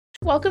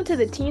Welcome to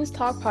the Teens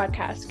Talk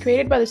podcast,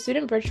 created by the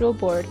Student Virtual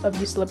Board of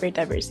You Celebrate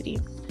Diversity.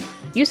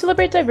 You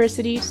Celebrate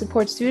Diversity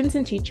supports students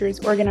and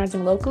teachers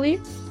organizing locally,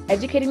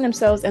 educating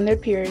themselves and their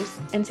peers,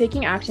 and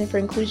taking action for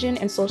inclusion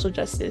and social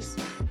justice.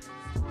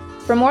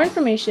 For more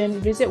information,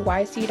 visit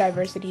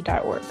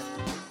ycdiversity.org.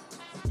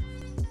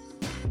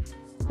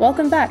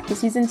 Welcome back to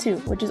Season 2,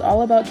 which is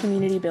all about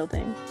community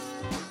building.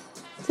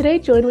 Today,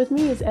 joined with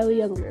me is Ellie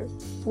Younger,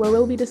 where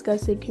we'll be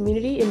discussing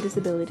community and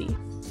disability.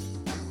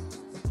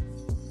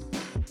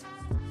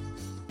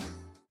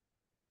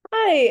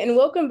 Hi, and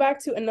welcome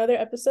back to another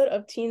episode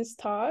of Teens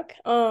Talk.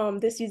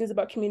 This season is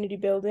about community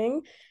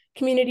building.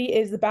 Community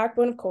is the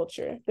backbone of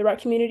culture. The right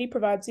community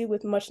provides you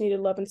with much needed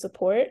love and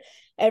support.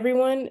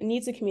 Everyone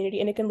needs a community,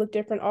 and it can look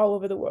different all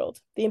over the world.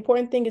 The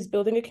important thing is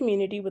building a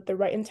community with the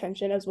right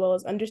intention, as well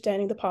as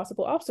understanding the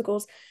possible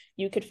obstacles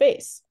you could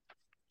face.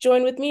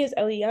 Join with me is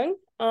Ellie Young.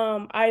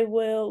 I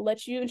will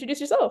let you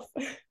introduce yourself.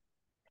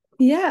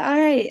 Yeah, all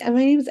right.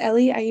 My name is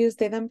Ellie. I use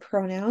they, them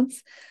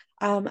pronouns.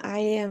 I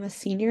am a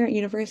senior at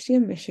University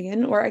of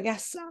Michigan, or I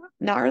guess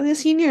not really a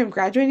senior. I'm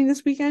graduating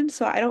this weekend,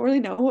 so I don't really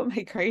know what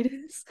my grade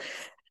is.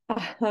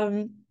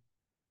 Um,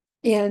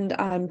 and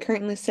I'm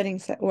currently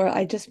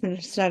I just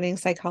finished studying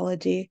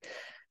psychology.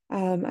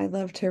 I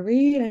love to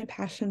read. I'm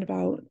passionate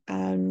about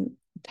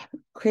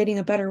creating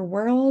a better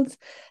world.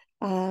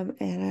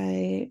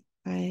 And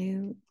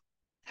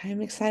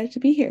I'm excited to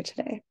be here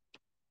today.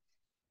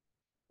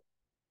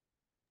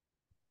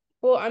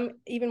 Well, I'm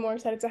even more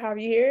excited to have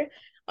you here.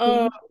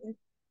 Um,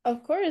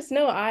 Of course,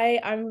 no,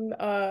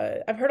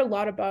 I've heard a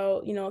lot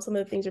about, some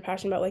of the things you're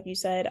passionate about, like you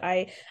said.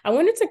 I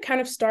wanted to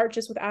kind of start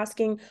just with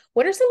asking,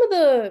 what are some of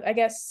the, I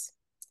guess,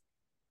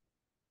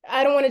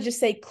 I don't want to just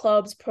say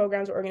clubs,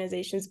 programs, or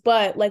organizations,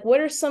 but like what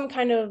are some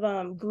kind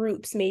of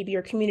groups maybe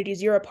or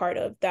communities you're a part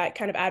of that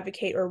kind of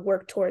advocate or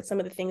work towards some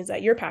of the things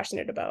that you're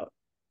passionate about?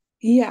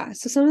 Yeah,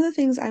 so some of the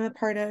things I'm a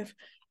part of,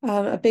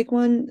 a big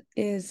one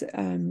is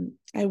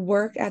I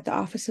work at the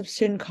Office of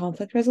Student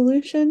Conflict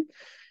Resolution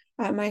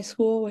at my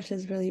school, which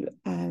is really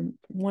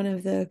one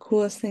of the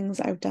coolest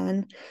things I've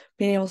done.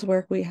 Being able to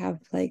work, we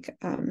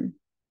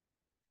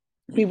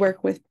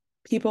work with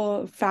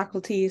people,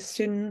 faculty,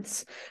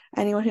 students,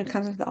 anyone who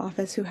comes into the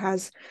office who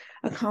has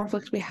a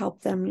conflict. We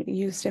help them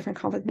use different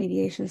conflict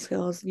mediation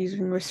skills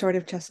using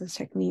restorative justice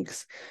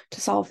techniques to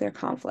solve their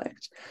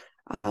conflict.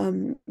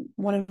 One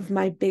of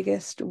my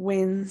biggest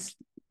wins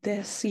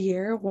this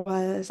year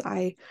was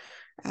I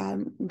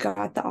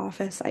got the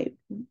office. I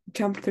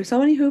jumped through so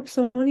many hoops,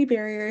 so many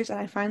barriers, and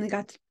I finally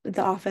got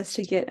the office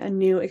to get a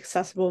new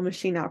accessible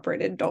machine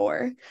operated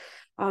door.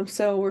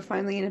 So we're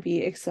finally going to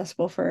be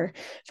accessible for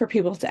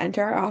people to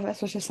enter our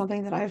office, which is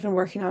something that I've been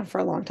working on for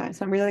a long time.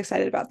 So I'm really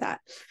excited about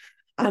that.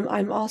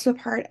 I'm also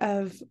part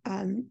of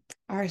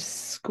our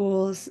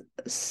school's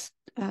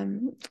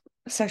um,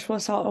 sexual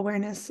assault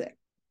awareness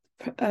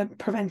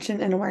prevention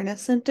and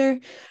awareness center,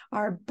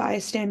 our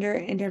bystander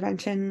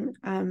intervention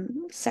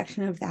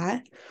section of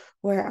that,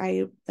 where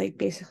I like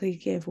basically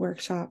give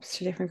workshops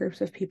to different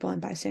groups of people in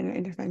bystander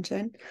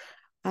intervention.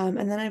 And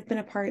then I've been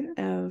a part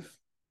of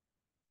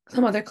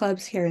some other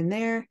clubs here and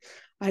there.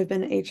 I've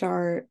been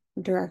HR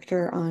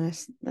director on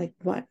a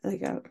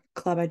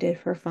club I did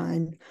for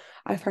fun.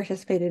 I've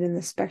participated in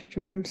the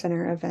Spectrum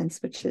Center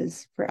events, which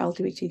is for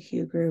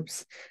LGBTQ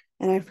groups,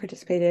 and I've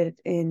participated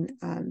in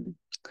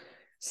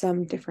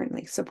some different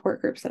like support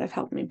groups that have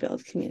helped me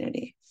build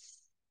community.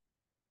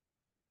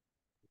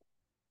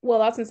 Well,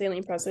 that's insanely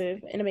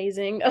impressive and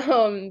amazing.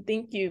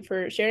 Thank you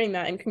for sharing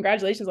that and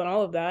congratulations on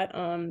all of that.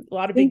 A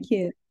lot of big Thank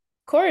you.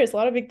 course, a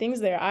lot of big things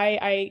there.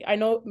 I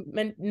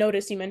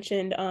noticed you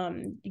mentioned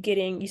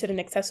you said an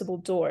accessible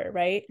door,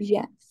 right?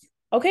 Yes.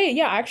 Okay,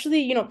 yeah,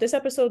 actually, this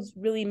episode's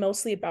really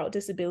mostly about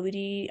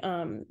disability,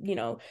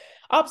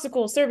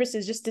 obstacles,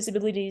 services, just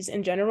disabilities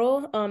in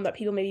general, that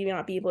people maybe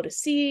not be able to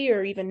see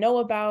or even know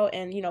about.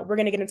 And, we're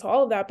gonna get into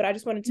all of that, but I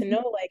just wanted to Mhm.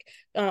 know, like,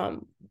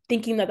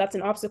 thinking that that's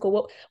an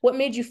obstacle, what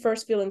made you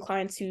first feel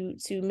inclined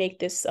to make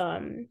this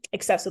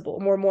accessible,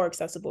 more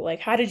accessible?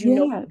 Like, how did you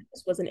know Yeah.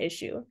 this was an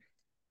issue?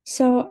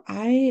 So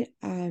I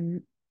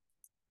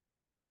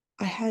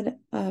had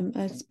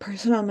a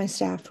person on my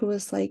staff who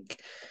was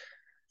like,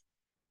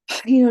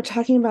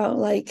 talking about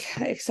like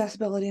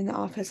accessibility in the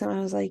office, and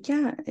I was like,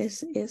 yeah, is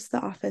the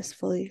office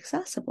fully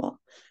accessible?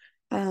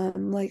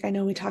 Like I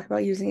know we talk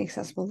about using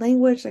accessible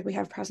language, like we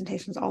have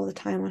presentations all the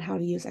time on how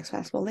to use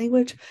accessible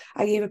language.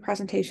 I gave a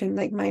presentation,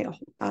 like my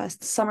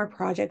summer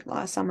project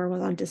last summer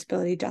was on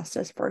disability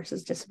justice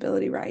versus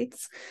disability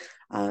rights.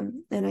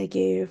 And I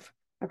gave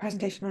a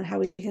presentation on how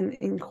we can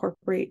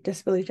incorporate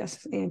disability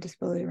justice and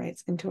disability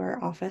rights into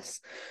our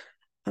office.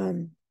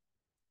 Um,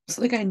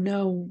 so like I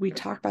know we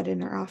talk about it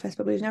in our office,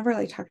 but we've never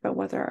like talked about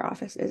whether our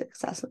office is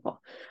accessible.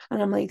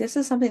 And I'm like, this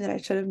is something that I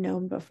should have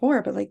known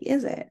before, but like,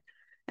 is it?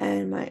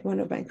 And my one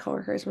of my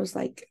coworkers was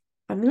like,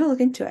 I'm gonna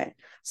look into it.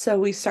 So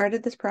we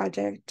started this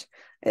project.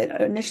 It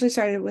initially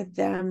started with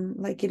them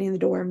like getting the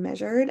door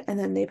measured, and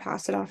then they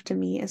passed it off to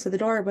me. And so the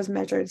door was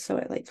measured so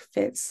it like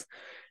fits.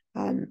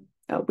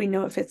 We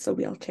know it fits the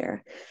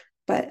wheelchair,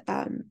 but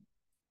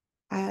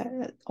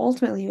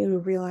ultimately we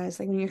realize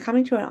like when you're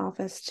coming to an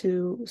office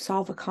to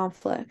solve a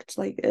conflict,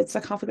 like it's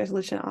a conflict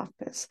resolution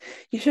office,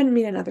 you shouldn't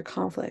meet another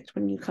conflict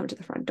when you come to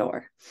the front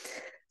door.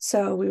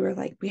 So we were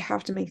like, we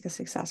have to make this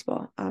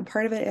successful.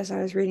 Part of it is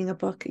I was reading a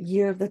book,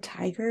 Year of the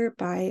Tiger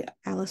by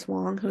Alice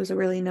Wong, who's a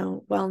really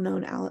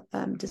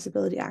well-known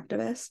disability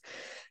activist.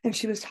 And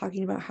she was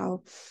talking about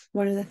how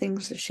one of the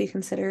things that she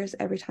considers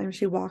every time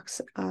she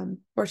walks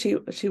or she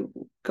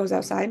goes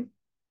outside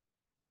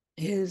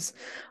is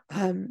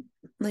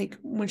like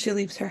when she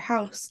leaves her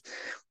house,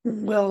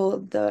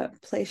 will the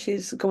place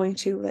she's going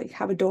to like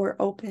have a door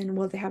open?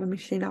 Will they have a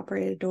machine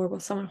operated door? Will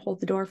someone hold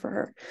the door for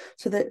her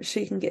so that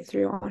she can get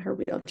through on her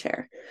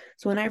wheelchair?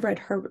 So when I read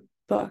her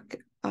book,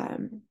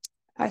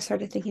 I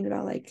started thinking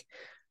about like,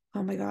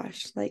 oh my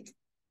gosh, like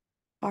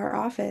our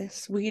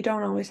office, we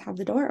don't always have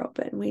the door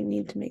open. We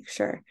need to make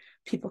sure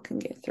people can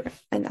get through.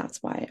 And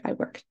that's why I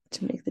work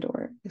to make the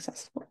door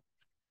accessible.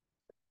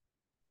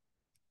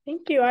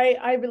 Thank you.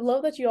 I would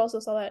love that you also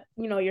saw that,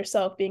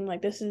 yourself being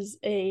like, this is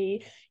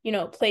a,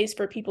 place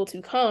for people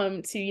to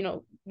come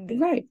to,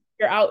 Right.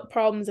 figure out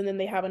problems, and then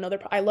they have another.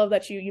 I love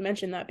that you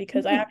mentioned that,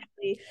 because I Yeah.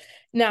 actually,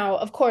 now,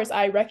 of course,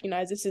 I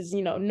recognize this is,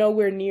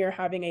 nowhere near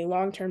having a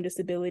long-term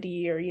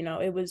disability, or,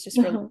 it was just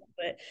for a Uh-huh. little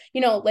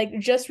bit, like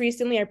just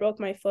recently I broke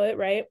my foot,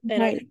 right?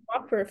 And I Right. couldn't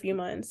walk for a few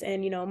months,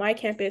 and, my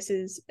campus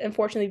is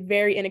unfortunately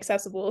very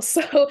inaccessible.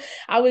 So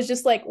I was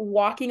just like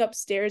walking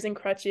upstairs in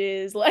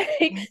crutches, like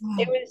it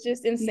Yeah. was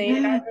just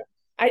insane. And Yeah.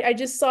 I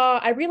just saw,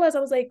 I realized, I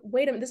was like,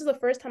 wait a minute, this is the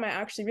first time I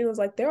actually realized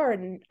like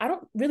I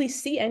don't really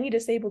see any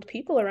disabled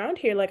people around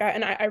here. Like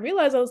I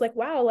realized, I was like,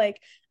 wow,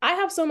 like I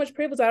have so much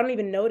privilege, I don't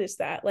even notice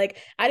that. Like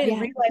I didn't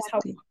Yeah, realize how,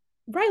 exactly.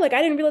 right, like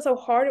I didn't realize how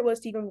hard it was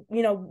to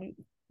even,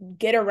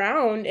 get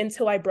around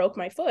until I broke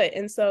my foot.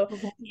 And so,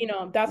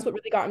 that's what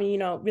really got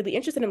me, really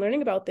interested in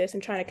learning about this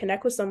and trying to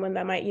connect with someone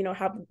that might,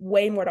 have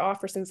way more to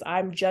offer, since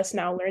I'm just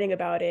now learning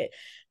about it.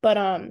 But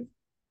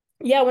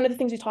yeah, one of the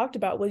things you talked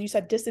about was, you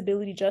said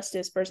disability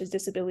justice versus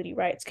disability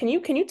rights. Can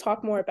you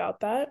talk more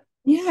about that?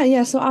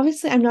 Yeah. So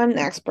obviously I'm not an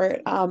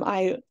expert.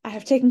 I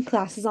have taken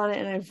classes on it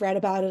and I've read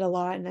about it a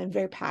lot and I'm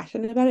very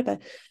passionate about it.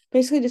 But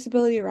basically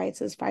disability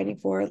rights is fighting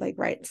for like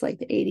rights like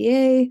the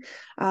ADA,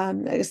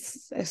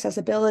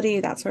 accessibility,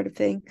 that sort of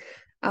thing.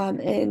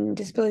 And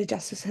disability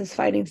justice is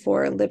fighting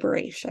for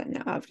liberation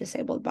of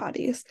disabled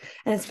bodies.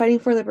 And it's fighting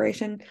for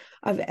liberation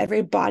of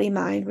every body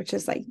mind, which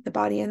is like the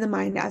body and the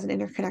mind as an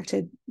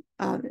interconnected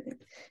um,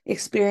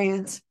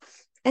 experience,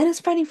 and it's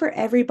fighting for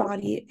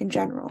everybody in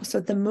general. So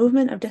the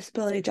movement of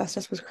disability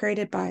justice was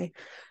created by,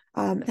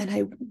 and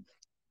I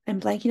am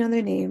blanking on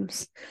their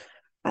names,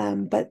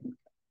 but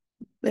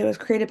it was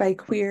created by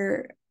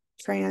queer,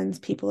 trans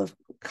people of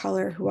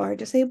color who are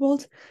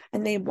disabled,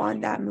 and they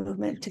want that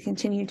movement to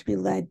continue to be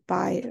led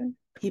by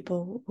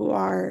people who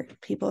are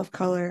people of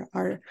color,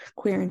 are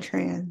queer and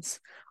trans,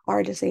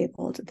 are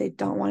disabled. They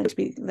don't want it to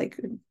be like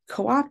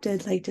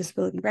co-opted like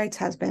disability rights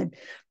has been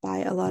by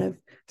a lot of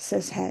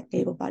cishet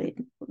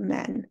able-bodied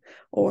men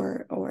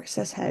or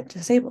cishet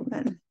disabled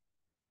men.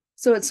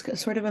 So it's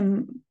sort of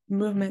a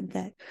movement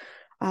that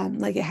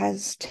like it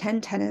has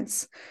 10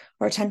 tenets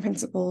or 10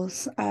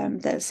 principles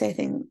that say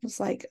things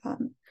like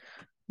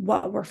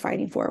what we're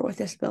fighting for with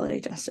disability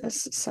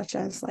justice, such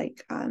as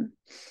like um,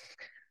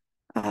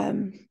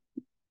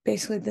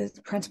 basically the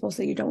principles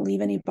that you don't leave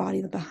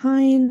anybody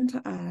behind.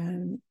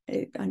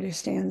 It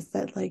understands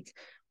that like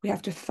we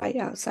have to fight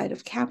outside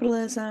of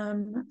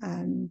capitalism.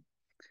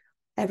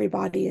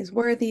 Everybody is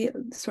worthy,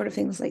 sort of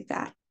things like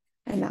that.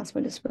 And that's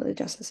what disability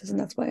justice is. And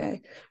that's why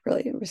I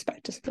really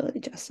respect disability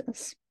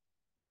justice.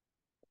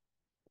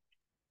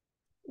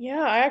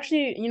 Yeah, I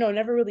actually,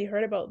 never really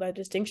heard about that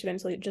distinction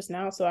until just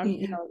now. So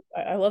Yeah,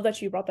 I love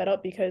that you brought that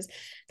up, because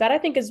that, I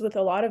think, is with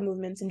a lot of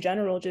movements in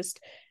general, just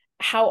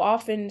how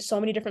often so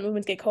many different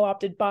movements get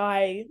co-opted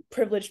by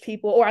privileged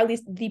people, or at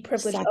least the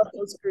privilege of exactly.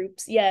 those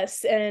groups.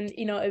 Yes. And,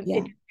 it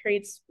Yeah.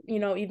 creates,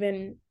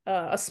 even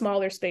a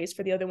smaller space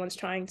for the other ones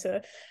trying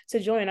to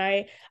join.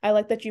 I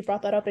like that you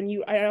brought that up.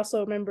 And I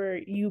also remember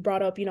you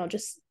brought up,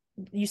 just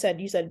you said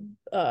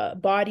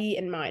body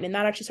and mind, and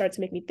that actually started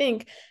to make me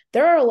think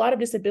there are a lot of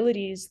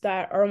disabilities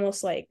that are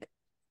almost like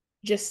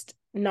just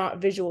not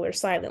visual or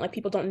silent, like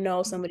people don't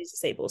know somebody's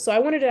disabled. So I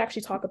wanted to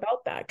actually talk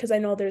about that, because I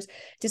know there's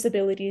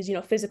disabilities,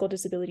 physical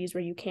disabilities,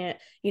 where you can't,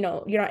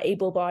 you're not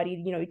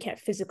able-bodied, you can't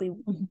physically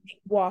Mhm.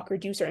 walk or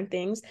do certain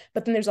things.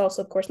 But then there's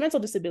also, of course, mental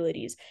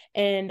disabilities.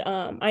 And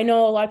I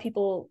know a lot of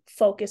people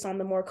focus on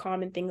the more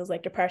common things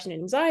like depression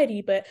and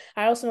anxiety, but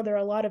I also know there are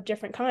a lot of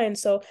different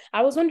kinds. So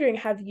I was wondering,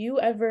 have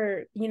you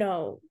ever,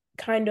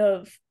 kind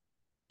of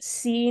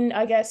seen,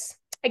 I guess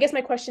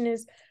my question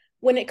is,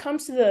 when it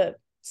comes to the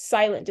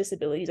silent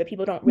disabilities that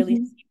people don't really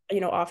Mhm.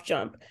 see, off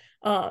jump,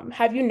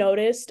 have you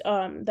noticed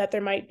that there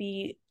might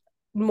be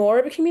more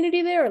of a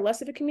community there or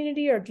less of a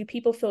community, or do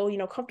people feel,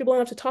 comfortable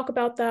enough to talk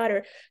about that,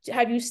 or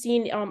have you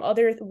seen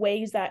other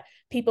ways that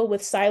people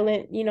with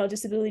silent,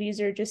 disabilities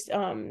are just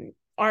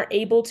aren't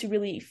able to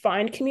really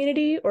find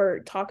community or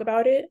talk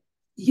about it?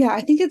 Yeah,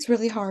 I think it's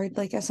really hard.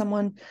 Like as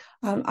someone,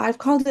 I've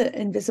called it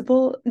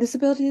invisible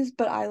disabilities,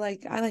 but I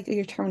like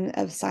your term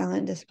of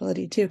silent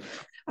disability too.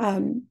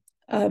 Um,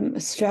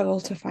 struggle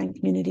to find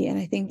community, and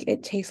I think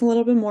it takes a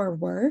little bit more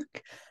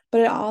work.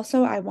 But it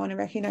also, I want to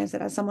recognize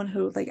that as someone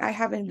who like I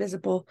have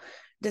invisible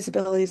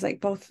disabilities, like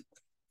both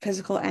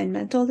physical and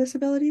mental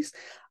disabilities.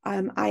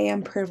 I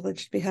am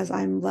privileged because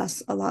I'm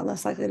a lot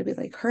less likely to be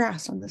like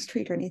harassed on the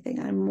street or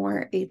anything. I'm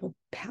more able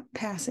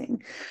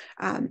passing.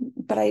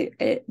 But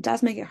it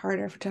does make it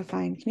harder to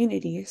find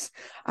communities.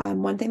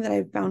 One thing that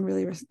I've found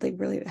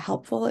really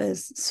helpful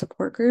is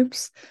support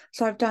groups.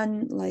 So I've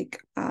done like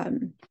a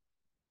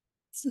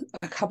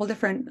couple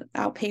different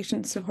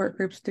outpatient support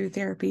groups through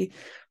therapy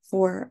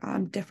for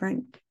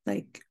different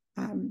like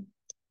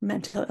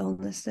mental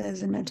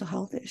illnesses and mental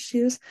health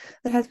issues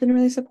that has been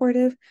really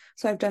supportive.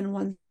 So I've done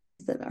ones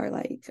that are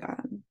like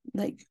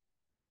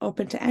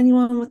open to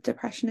anyone with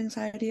depression,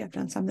 anxiety. I've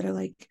done some that are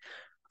like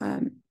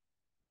um,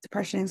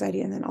 depression,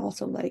 anxiety, and then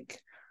also like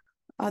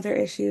other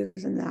issues,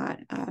 and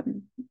that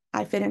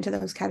I fit into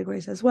those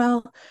categories as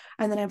well.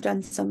 And then I've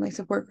done some like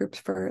support groups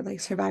for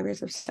like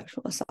survivors of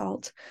sexual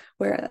assault,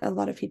 where a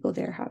lot of people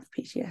there have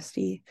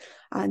PTSD,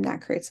 and that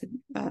creates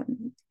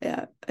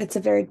it's a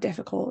very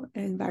difficult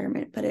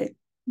environment, but it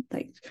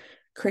like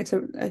creates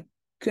a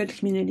good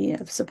community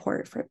of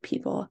support for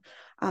people.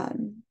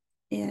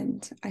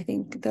 And I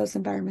think those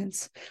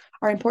environments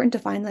are important to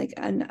find. Like,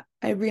 and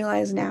I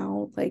realize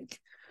now, like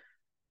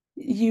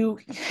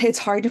it's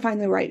hard to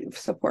find the right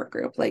support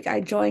group. Like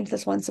I joined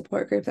this one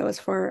support group that was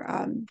for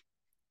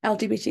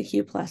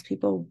LGBTQ plus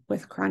people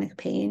with chronic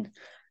pain,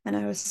 and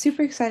I was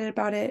super excited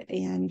about it,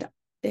 and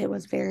it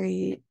was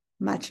very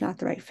much not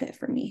the right fit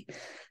for me.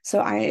 So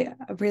I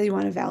really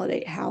want to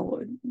validate how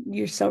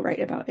you're so right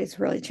about it's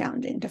really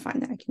challenging to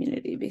find that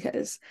community,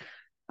 because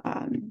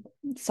um,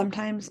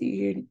 sometimes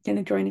you're going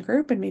to join a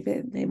group and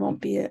maybe they won't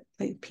be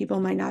like people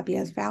might not be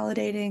as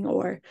validating,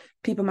 or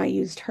people might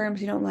use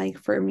terms you don't like.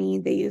 For me,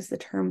 they use the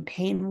term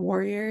pain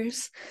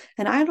warriors,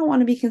 and I don't want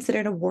to be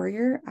considered a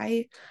warrior.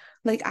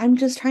 I'm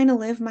just trying to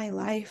live my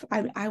life.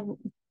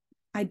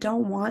 I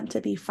don't want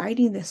to be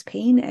fighting this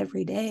pain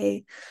every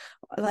day.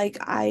 Like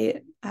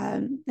I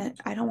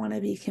don't want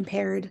to be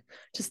compared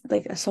just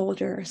like a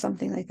soldier or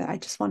something like that. I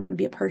just want to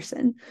be a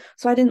person.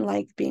 So I didn't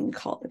like being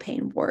called the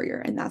pain warrior,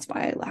 and that's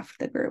why I left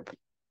the group.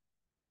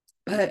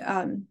 But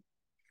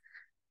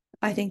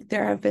I think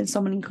there have been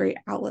so many great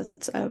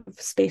outlets of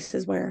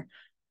spaces where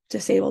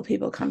disabled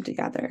people come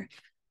together.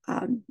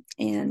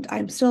 And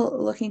I'm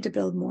still looking to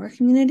build more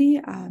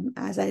community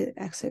as I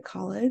exit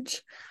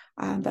college.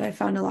 But I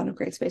found a lot of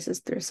great spaces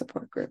through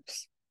support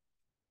groups.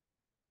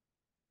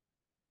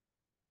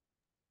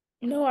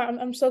 No,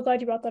 I'm so glad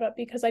you brought that up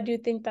because I do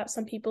think that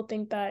some people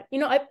think that,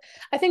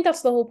 I think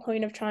that's the whole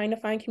point of trying to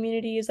find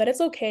community is that it's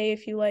okay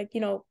if you like,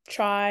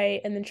 try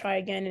and then try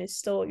again and it's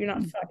still you're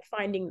not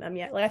finding them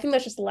yet. Like I think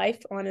that's just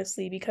life,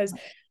 honestly, because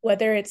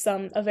whether it's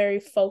a very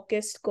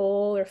focused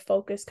goal or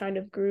focused kind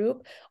of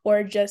group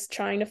or just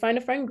trying to find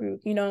a friend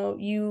group,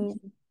 you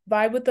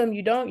vibe with them,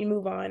 you don't, you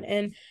move on.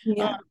 And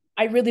Yeah,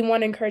 I really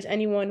want to encourage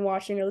anyone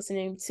watching or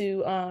listening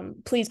to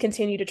please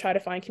continue to try to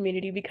find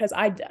community because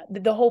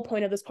the whole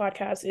point of this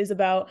podcast is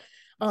about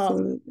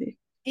absolutely.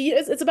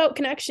 it's about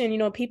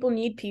connection. People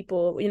need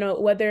people,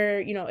 whether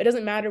it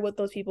doesn't matter what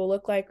those people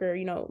look like or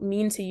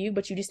mean to you,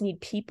 but you just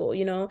need people,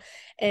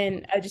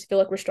 and I just feel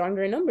like we're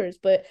stronger in numbers.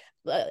 But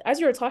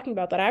as you were talking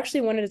about that, I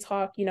actually wanted to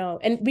talk,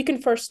 and we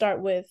can first start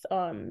with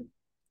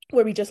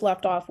where we just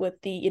left off with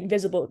the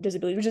invisible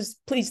disability, which is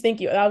please,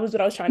 thank you. That was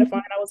what I was trying to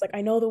find. I was like,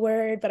 I know the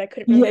word, but I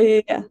couldn't Yeah, remember.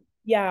 yeah, yeah.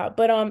 Yeah,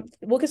 but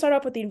we can start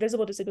off with the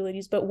invisible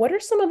disabilities. But what are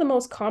some of the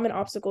most common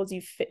obstacles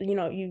you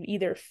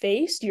either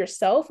faced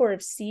yourself or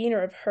have seen or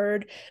have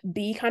heard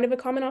be kind of a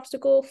common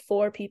obstacle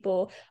for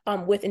people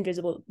with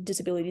invisible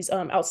disabilities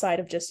outside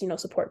of just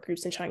support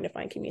groups and trying to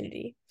find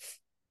community?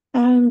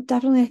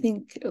 Definitely, I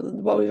think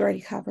what we've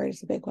already covered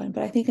is a big one,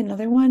 but I think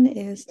another one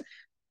is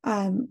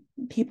um,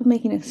 people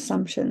making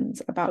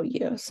assumptions about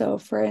you. So,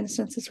 for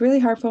instance, it's really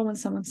hurtful when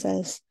someone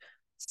says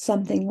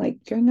something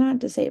like, "You're not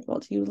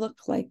disabled. You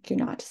look like you're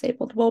not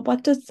disabled." Well,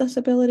 what does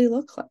disability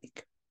look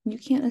like? You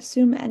can't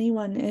assume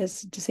anyone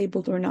is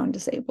disabled or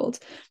non-disabled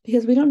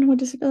because we don't know what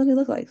disability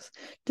looks like.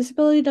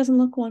 Disability doesn't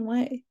look one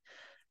way.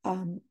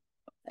 Um,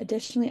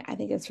 Additionally, I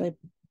think it's really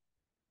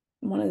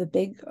one of the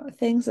big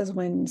things is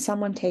when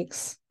someone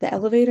takes the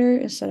elevator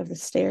instead of the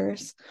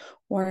stairs,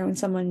 or when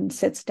someone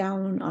sits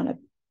down on a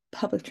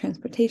public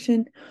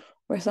transportation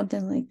or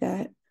something like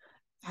that.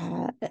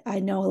 I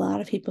know a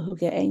lot of people who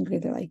get angry.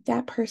 They're like,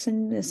 that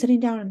person is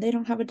sitting down and they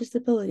don't have a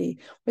disability,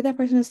 or that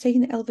person is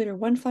taking the elevator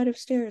one flight of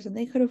stairs and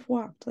they could have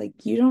walked.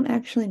 Like, you don't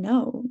actually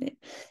know.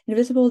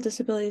 Invisible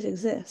disabilities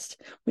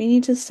exist. We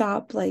need to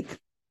stop like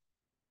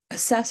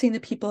assessing the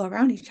people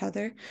around each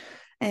other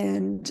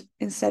and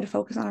instead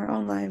focus on our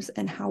own lives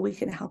and how we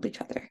can help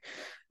each other.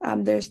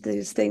 There's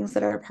these things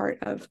that are a part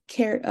of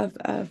care of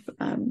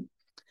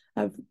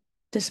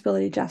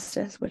disability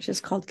justice, which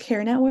is called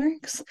care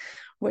networks,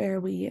 where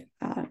we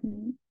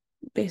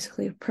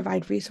basically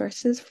provide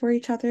resources for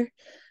each other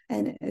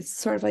and it's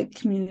sort of like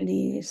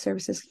community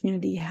services,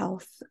 community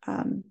health,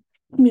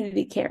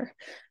 community care.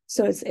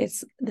 So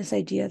it's this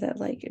idea that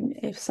like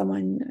if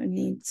someone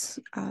needs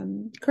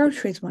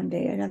groceries one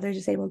day, another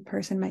disabled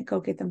person might go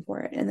get them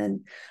for it, and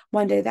then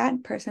one day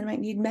that person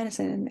might need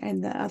medicine,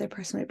 and the other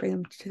person might bring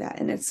them to that.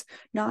 And it's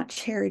not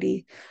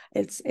charity;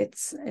 it's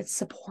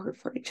support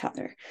for each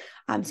other.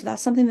 So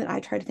that's something that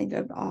I try to think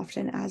of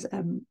often as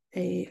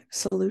a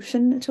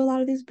solution to a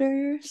lot of these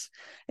barriers.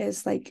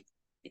 Is like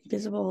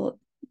visible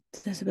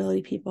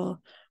disability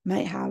people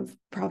might have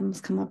problems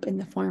come up in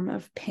the form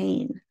of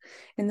pain,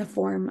 in the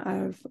form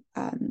of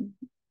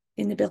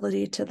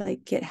inability to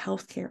like get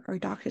healthcare or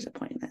doctor's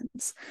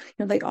appointments,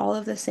 like all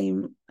of the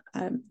same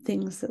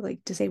things that like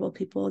disabled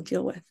people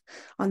deal with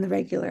on the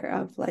regular,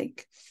 of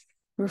like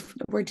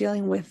we're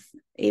dealing with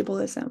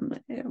ableism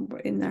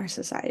in our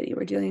society.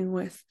 We're dealing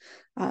with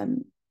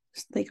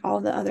like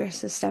all the other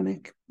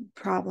systemic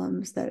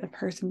problems that a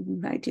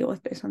person might deal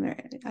with based on their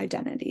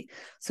identity.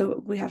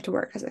 So we have to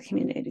work as a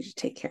community to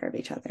take care of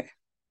each other.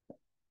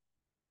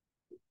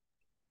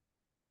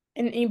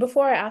 And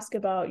before I ask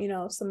about,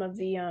 some of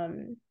the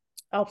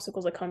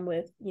obstacles that come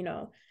with,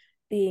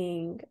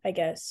 being, I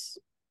guess,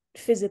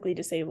 physically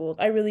disabled,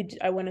 I want to,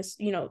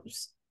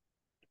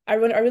 I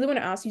really want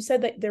to ask. You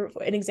said that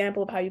an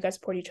example of how you guys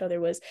support each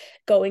other was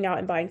going out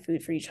and buying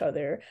food for each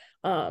other,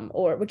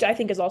 or which I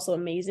think is also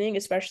amazing,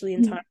 especially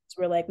in times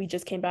where like we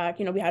just came back.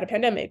 We had a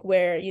pandemic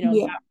where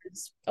Yeah.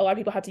 a lot of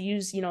people had to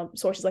use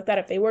sources like that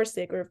if they were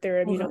sick or if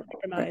they're Right.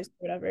 compromised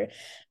or whatever.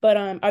 But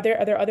are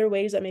there other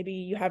ways that maybe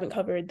you haven't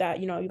covered that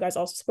you guys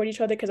also support each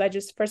other? Because I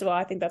just, first of all,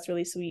 I think that's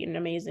really sweet and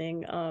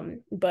amazing.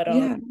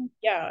 Yeah.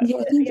 Yeah, Yeah,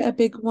 I think a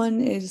big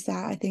one is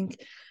that I think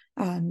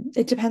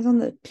it depends on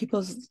the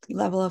people's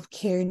level of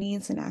care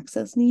needs and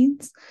access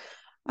needs.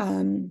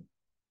 Um,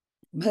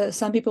 but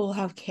some people will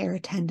have care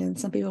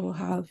attendants, some people will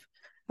have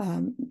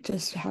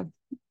just have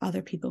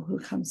other people who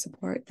come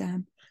support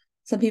them.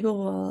 Some people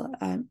will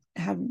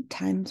have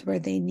times where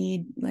they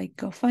need like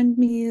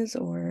GoFundMe's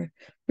or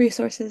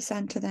resources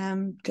sent to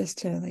them just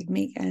to like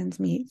make ends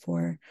meet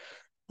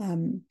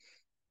um,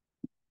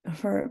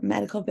 for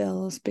medical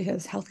bills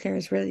because healthcare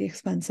is really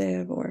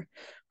expensive, or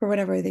for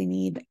whatever they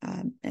need,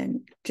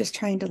 and just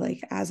trying to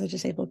like as a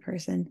disabled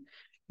person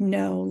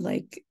know,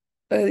 like,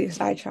 or at least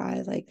I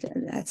try, like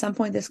at some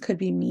point this could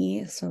be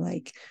me, so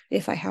like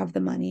if I have the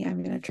money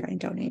I'm going to try and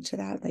donate to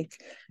that, like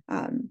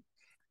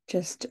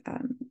just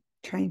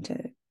trying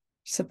to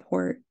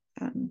support,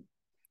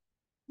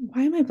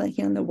 why am I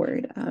blanking on the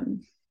word,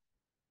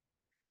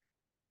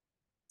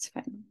 it's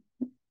fine,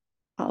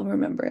 I'll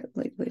remember it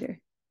like later.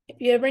 If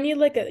you ever need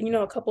like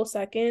a couple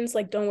seconds,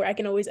 like don't worry, I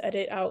can always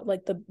edit out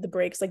like the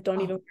breaks. Like don't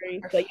Oh, even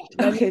worry. Like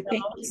perfect. let me Okay,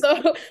 thank know. you.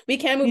 So we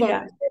can move on,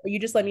 Yeah. but you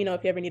just let me know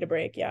if you ever need a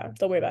break. Yeah,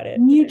 don't worry about it.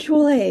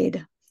 Mutual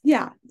aid.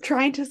 Yeah,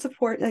 trying to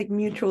support like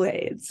mutual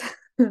aids.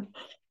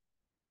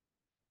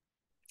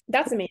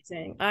 That's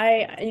amazing.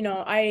 I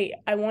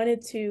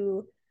wanted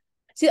to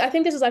see. I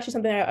think this is actually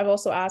something I've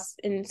also asked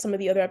in some of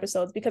the other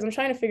episodes because I'm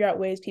trying to figure out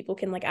ways people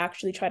can like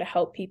actually try to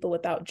help people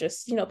without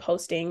just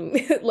posting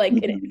like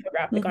an Mhm.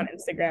 infographic on Mhm.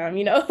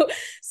 Instagram.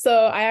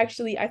 So I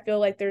feel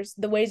like there's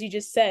the ways you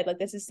just said, like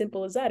this is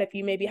simple as that. If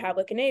you maybe have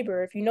like a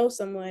neighbor, if you know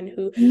someone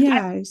who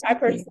Yeah, I exactly.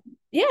 personally,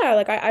 yeah,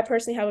 like I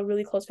personally have a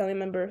really close family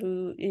member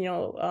who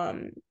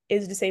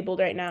is disabled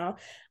right now,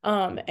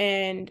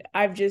 and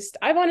I've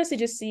honestly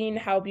just seen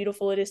how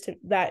beautiful it is to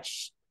that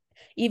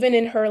even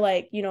in her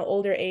like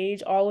older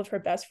age, all of her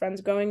best friends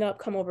growing up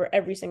come over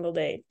every single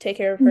day, take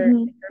care of her,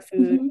 Mhm. her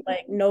food, Mhm.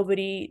 like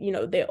nobody,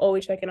 they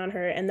always check in on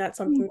her, and that's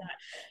something that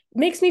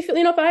makes me feel,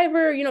 if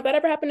that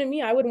ever happened to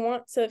me, I would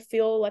want to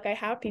feel like I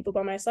have people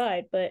by my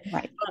side. But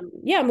Right.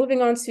 yeah,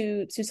 moving on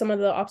to some of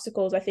the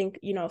obstacles I think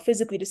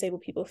physically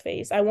disabled people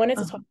face. I wanted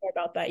to talk Uh-huh. more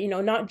about that,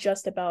 not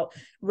just about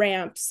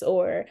ramps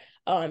or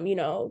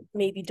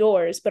maybe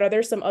doors, but are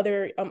there some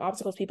other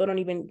obstacles people don't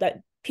even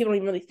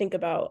really think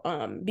about,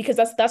 because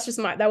that's just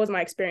that was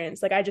my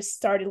experience. Like I just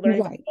started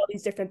learning Right. all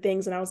these different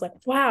things and I was like,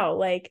 wow,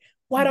 like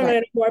why don't I know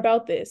Right. more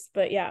about this?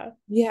 But yeah.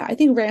 Yeah, I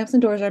think ramps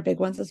and doors are big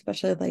ones,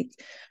 especially like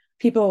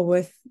people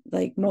with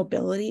like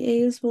mobility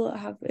aids will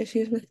have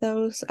issues with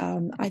those.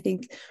 I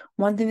think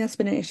one thing that's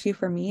been an issue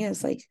for me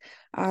is like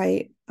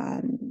I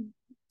um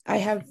I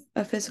have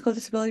a physical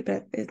disability,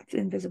 but it's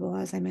invisible,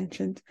 as I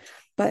mentioned.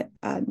 But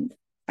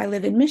I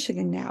live in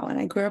Michigan now, and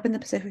I grew up in the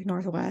Pacific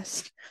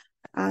Northwest.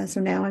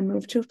 So now I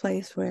moved to a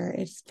place where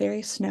it's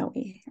very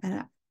snowy,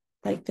 and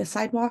like the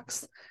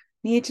sidewalks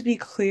need to be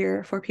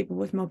clear for people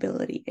with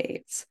mobility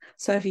aids.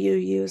 So if you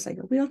use like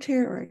a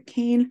wheelchair or a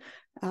cane,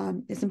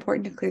 it's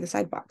important to clear the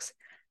sidewalks.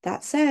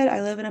 That said,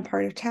 I live in a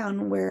part of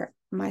town where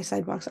my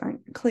sidewalks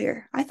aren't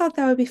clear. I thought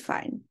that would be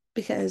fine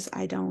because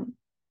I don't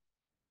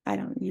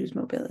use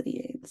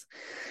mobility aids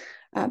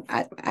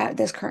at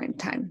this current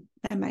time.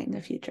 I might in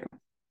the future.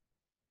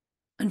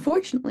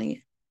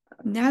 Unfortunately,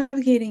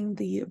 navigating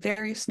the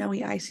very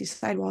snowy, icy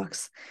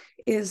sidewalks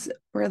is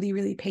really,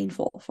 really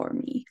painful for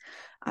me.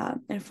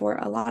 And for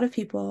a lot of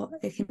people,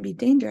 it can be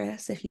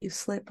dangerous if you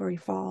slip or you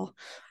fall.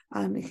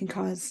 It can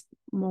cause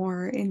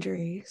more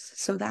injuries.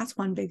 So that's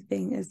one big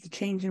thing, is the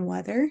change in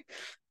weather.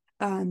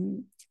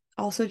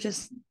 Also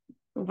just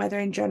weather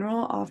in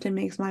general often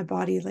makes my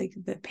body, like,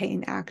 the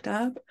pain act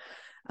up.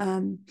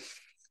 So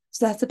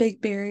that's a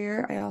big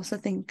barrier. I also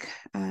think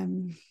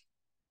other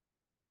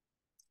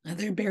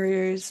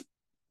barriers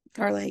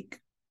are like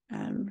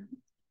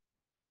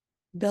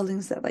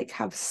buildings that like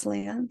have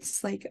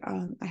slants. Like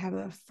I have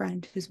a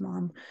friend whose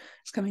mom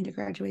is coming to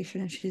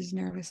graduation and she's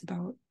nervous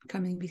about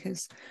coming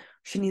because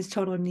she needs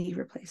total knee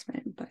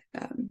replacement, but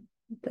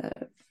the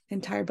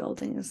entire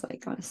building is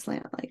like on a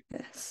slant like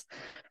this.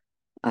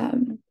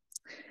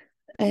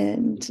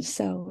 And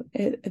so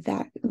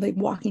that, like,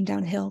 walking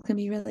downhill can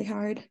be really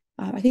hard.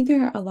 I think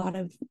there are a lot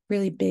of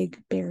really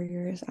big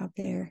barriers out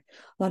there,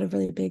 a lot of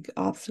really big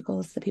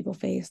obstacles that people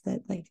face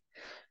that, like,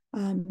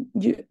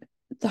 you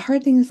the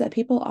hard thing is that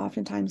people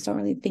oftentimes don't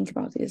really think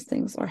about these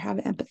things or have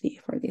empathy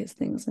for these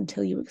things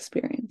until you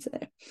experience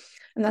it,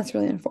 and that's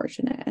really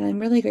unfortunate. And I'm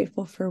really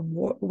grateful for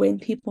when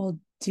people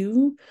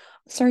do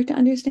start to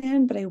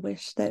understand, but I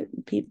wish that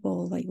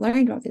people like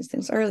learned about these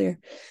things earlier,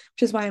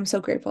 which is why I'm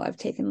so grateful I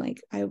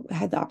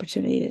had the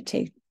opportunity to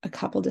take a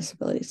couple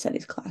disability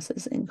studies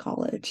classes in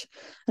college,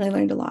 and I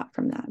learned a lot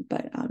from that.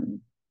 But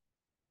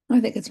I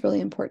think it's really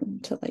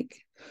important to like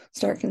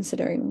start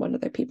considering what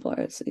other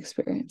people's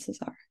experiences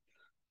are.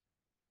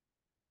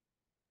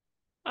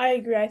 I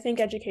agree. I think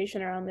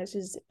education around this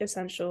is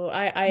essential.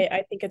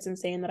 I think it's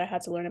insane that I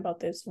had to learn about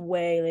this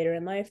way later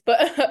in life.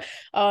 But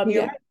you're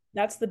Yeah. right.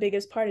 That's the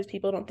biggest part is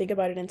people don't think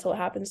about it until it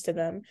happens to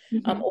them,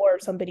 Mm-hmm. or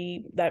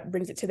somebody that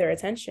brings it to their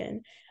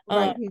attention. Um,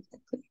 Right.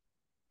 Exactly.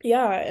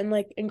 yeah,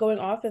 and going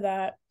off of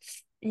that,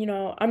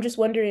 I'm just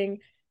wondering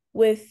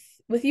with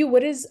with you,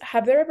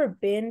 have there ever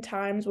been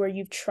times where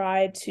you've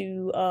tried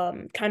to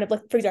kind of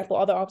like, for example,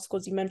 all the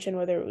obstacles you mentioned,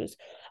 whether it was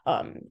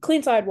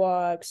clean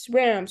sidewalks,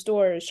 ramps,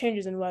 doors,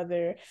 changes in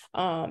weather,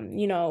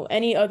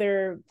 any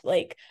other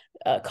like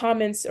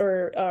comments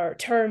or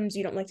terms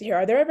you don't like to hear.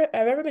 Have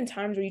ever been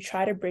times where you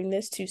try to bring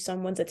this to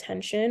someone's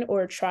attention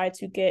or try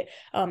to get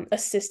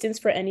assistance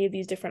for any of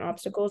these different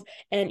obstacles,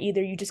 and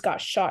either you just got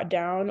shot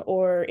down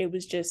or it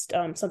was just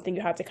something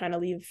you had to kind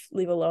of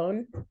leave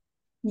alone?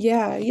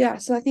 Yeah. Yeah.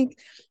 So I think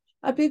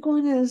a big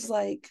one is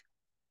like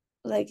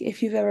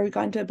if you've ever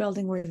gone to a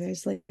building where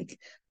there's like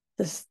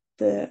this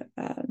the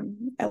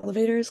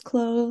elevator is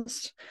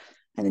closed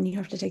and then you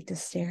have to take the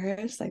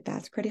stairs, like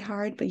that's pretty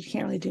hard, but you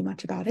can't really do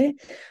much about it.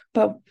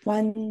 But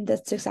one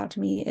that sticks out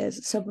to me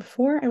is, so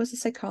before I was a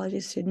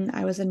psychology student,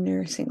 I was a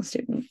nursing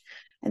student,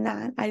 and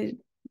that I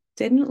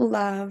didn't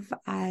love.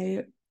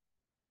 I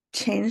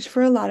changed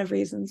for a lot of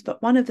reasons,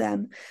 but one of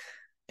them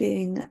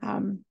being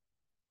I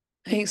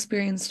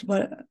experienced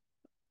what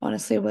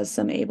honestly was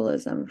some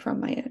ableism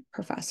from my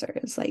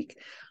professors, like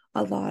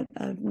a lot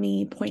of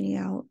me pointing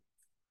out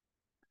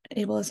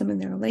ableism in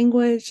their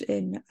language,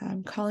 in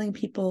calling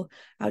people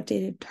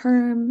outdated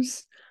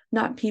terms,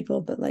 not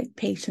people, but like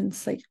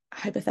patients, like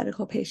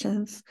hypothetical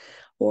patients,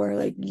 or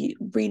like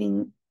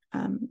reading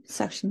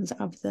sections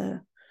of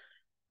the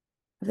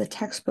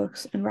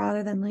textbooks, and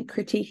rather than like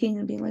critiquing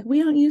and being like, we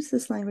don't use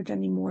this language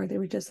anymore, they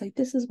were just like,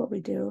 this is what we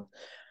do,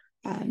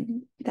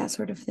 that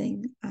sort of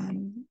thing,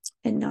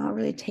 and not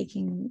really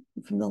taking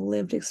from the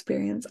lived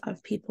experience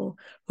of people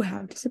who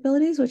have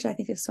disabilities, which I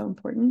think is so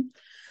important.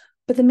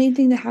 But the main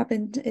thing that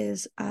happened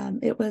is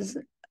it was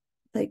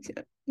like,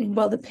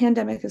 well, the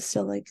pandemic is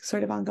still like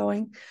sort of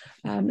ongoing.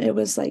 It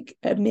was like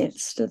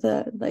amidst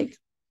the like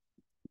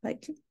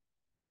like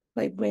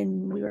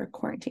when we were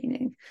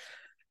quarantining.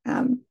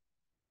 Um,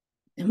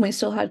 and we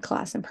still had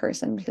class in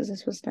person because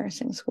this was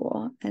nursing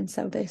school. And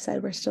so they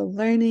said we're still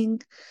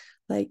learning,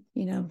 like,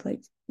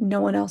 like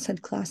no one else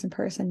had class in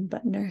person,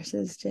 but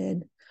nurses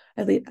did,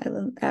 at least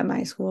at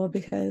my school,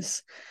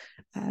 because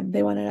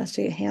they wanted us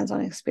to get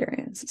hands-on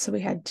experience. So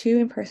we had 2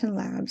 in-person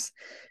labs,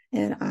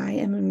 and I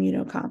am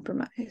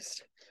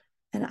immunocompromised.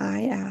 And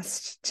I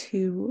asked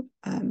to,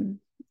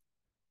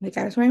 like,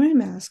 I was wearing my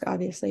mask,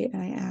 obviously,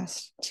 and I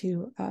asked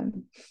to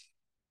um,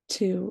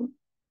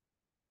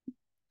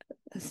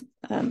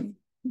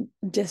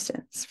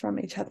 distance from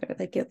each other,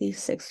 like at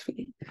least 6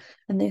 feet.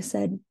 And they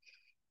said,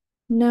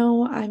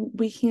 no,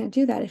 we can't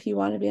do that. If you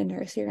want to be a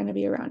nurse, you're going to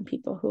be around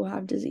people who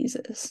have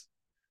diseases.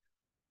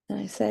 And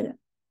I said,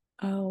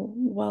 oh,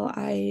 well,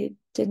 I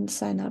didn't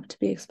sign up to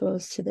be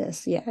exposed to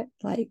this yet.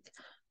 Like,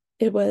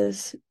 it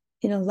was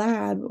in a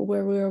lab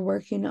where we were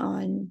working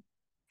on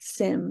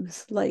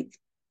Sims, like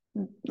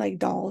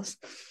dolls.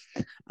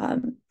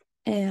 Um,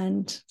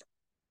 and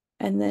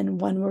then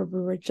one where we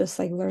were just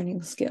like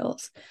learning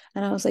skills.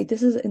 And I was like,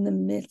 this is in the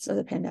midst of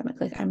the pandemic.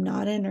 Like, I'm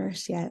not a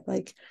nurse yet.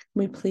 Like, can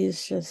we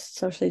please just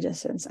socially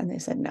distance? And they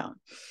said no.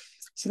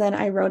 So then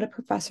I wrote a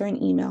professor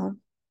an email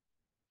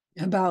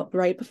about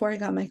right before I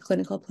got my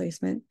clinical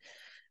placement.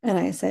 And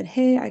I said,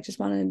 hey, I just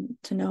wanted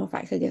to know if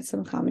I could get some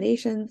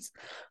accommodations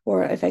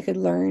or if I could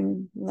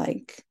learn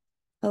like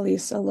at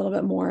least a little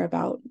bit more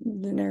about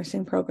the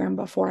nursing program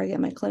before I get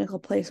my clinical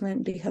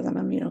placement because I'm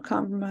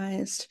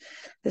immunocompromised.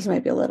 This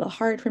might be a little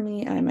hard for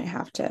me, and I might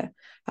have to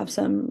have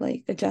some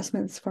like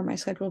adjustments for my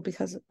schedule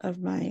because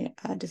of my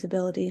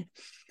disability.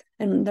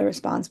 And the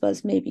response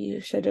was, maybe you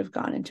should have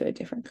gone into a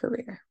different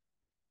career.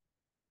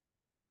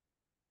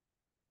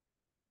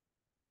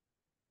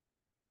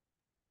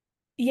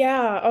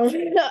 Yeah, all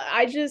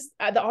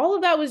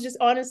of that was just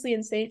honestly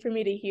insane for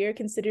me to hear,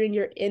 considering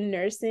you're in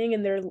nursing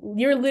and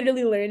you're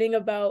literally learning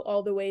about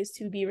all the ways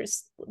to be Yeah.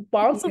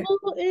 responsible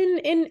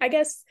in I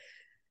guess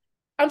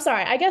I'm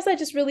sorry. I guess I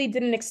just really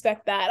didn't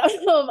expect that.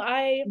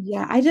 I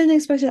Yeah, I didn't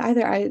expect it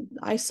either.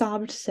 I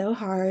sobbed so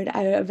hard.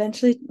 I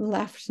eventually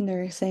left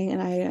nursing,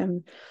 and I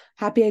am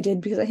happy I did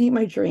because I think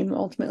my dream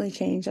ultimately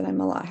changed, and I'm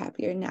a lot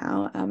happier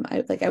now.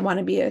 I want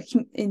to be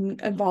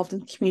involved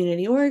in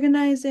community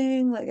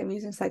organizing. Like I'm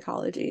using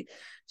psychology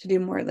to do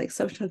more like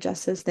social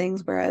justice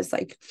things, whereas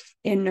like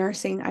in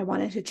nursing, I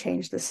wanted to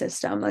change the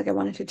system. Like I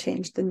wanted to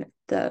change the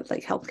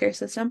like healthcare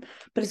system,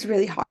 but it's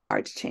really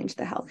hard to change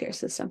the healthcare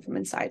system from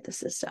inside the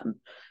system.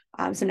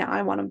 So now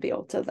I want to be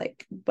able to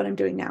like what I'm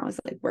doing now is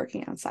like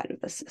working outside of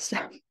the system.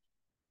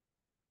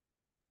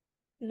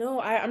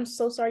 No, I'm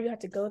so sorry you had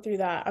to go through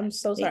that. I'm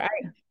so sorry. Thank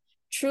I you.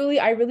 truly,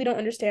 I really don't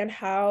understand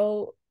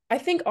how. I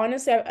think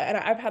honestly, and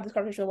I've had this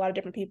conversation with a lot of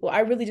different people.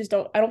 I really just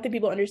don't. I don't think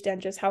people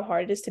understand just how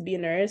hard it is to be a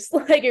nurse.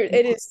 Like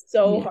it is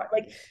so Yeah. hard.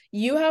 Like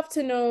you have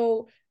to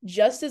know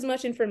just as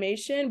much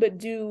information, but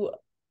do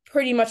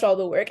pretty much all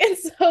the work. And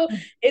so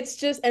it's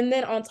just, and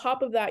then on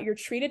top of that, you're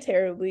treated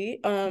terribly.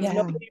 Yeah.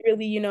 Nobody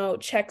really,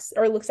 checks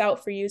or looks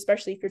out for you,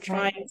 especially if you're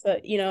trying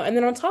Right. to, and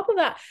then on top of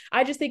that,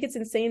 I just think it's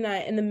insane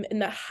that in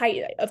the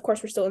height, of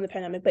course, we're still in the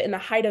pandemic, but in the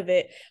height of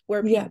it,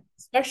 where Yeah. people,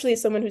 especially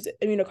as someone who's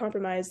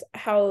immunocompromised,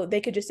 how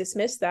they could just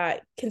dismiss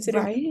that,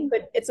 considering Right.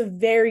 but it's a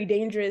very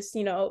dangerous,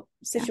 Yeah.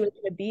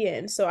 situation to be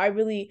in. So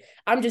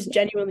I'm just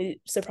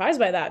genuinely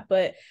surprised by that.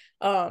 But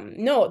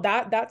no,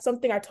 that's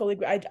something I totally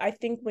agree. I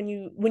think when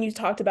you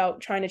talked about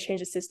trying to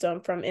change the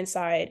system from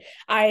inside,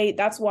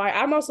 that's why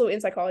I'm also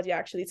in psychology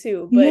actually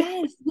too. But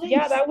Yes.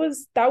 yeah,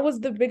 Nice. that was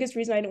the biggest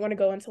reason I didn't want to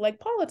go into like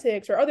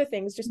politics or other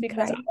things, just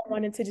because I Right.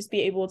 wanted to just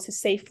be able to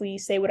safely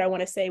say what I want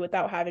to say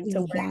without having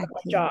to worry about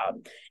my Exactly.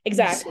 job.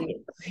 Exactly.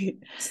 Exactly.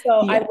 So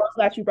I Yeah. love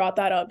that you brought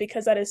that up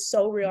because that is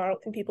so real. I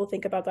don't think people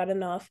think about that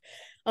enough.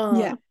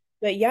 Yeah.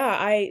 But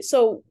yeah,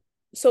 so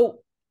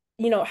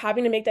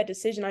having to make that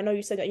decision. I know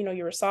you said that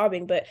you were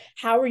sobbing, but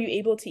how were you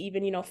able to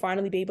even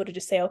finally be able to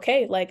just say,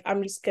 okay, like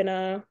I'm just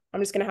gonna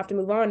have to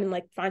move on and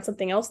like find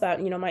something else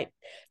that might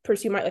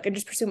might like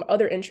just pursue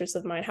other interests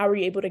of mine. How were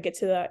you able to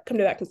come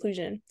to that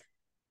conclusion?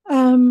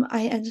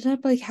 I ended up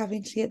like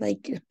having to get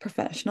like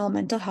professional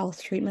mental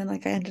health treatment.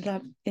 Like I ended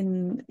up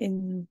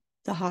in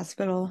the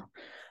hospital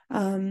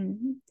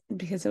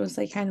because it was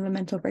like kind of a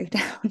mental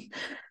breakdown.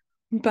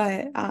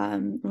 But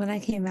when I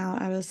came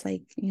out, I was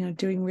like,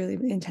 doing really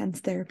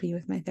intense therapy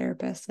with my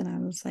therapist, and I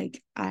was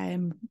like,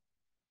 I'm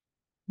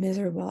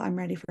miserable. I'm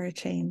ready for a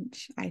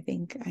change. I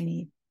think I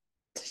need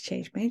to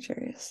change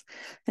majors.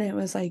 And it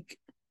was like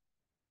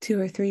 2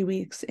 or 3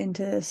 weeks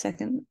into the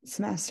second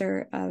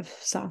semester of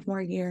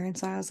sophomore year. And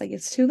so I was like,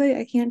 it's too late.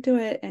 I can't do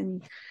it.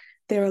 And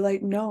they were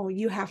like, no,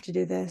 you have to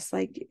do this.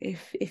 Like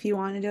if you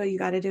want to do it, you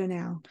got to do it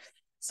now.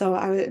 So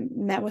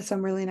met with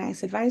some really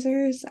nice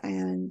advisors,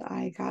 and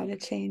I got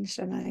it changed,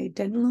 and I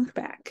didn't look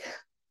back.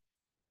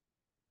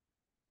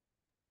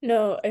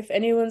 No, if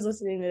anyone's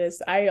listening to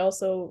this, I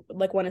also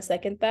like want to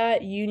second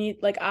that. You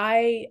need like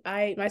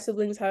my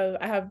siblings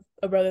I have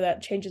a brother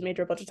that changes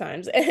major a bunch of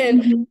times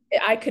and Mhm.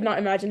 I could not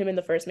imagine him in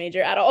the first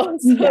major at all.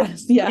 So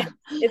Yes, yeah,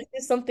 it's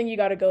just something you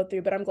got to go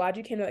through, but I'm glad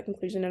you came to that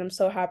conclusion and I'm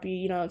so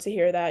happy, to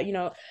hear that,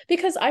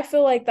 because I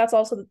feel like that's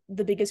also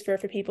the biggest fear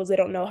for people is they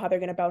don't know how they're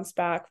going to bounce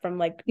back from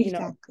like,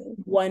 exactly.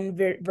 one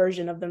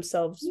version of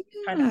themselves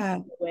kind of Yeah,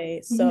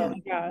 away. So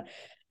yeah.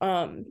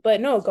 yeah.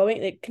 But no,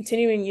 going like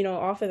continuing,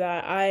 off of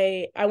that,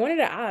 I wanted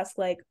to ask,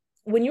 like,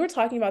 when you were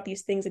talking about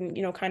these things and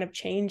kind of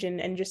change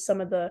and just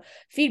some of the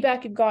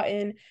feedback you've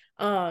gotten,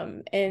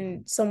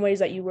 and some ways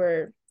that you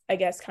were, I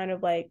guess, kind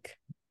of like,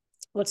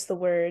 what's the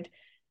word?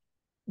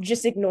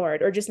 Just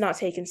ignored or just not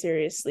taken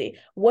seriously.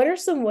 What are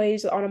some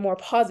ways on a more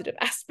positive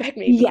aspect,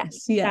 maybe,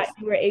 Yes, that yes.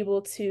 you were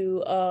able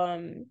to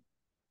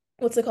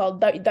what's it called,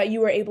 that you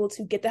were able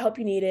to get the help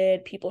you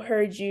needed, people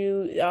heard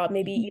you,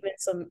 maybe even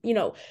some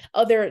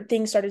other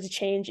things started to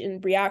change in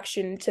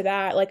reaction to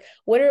that, like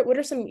what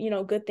are some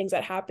good things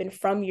that happened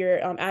from your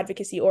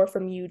advocacy or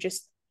from you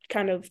just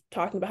kind of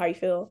talking about how you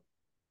feel?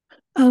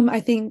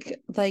 I think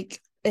like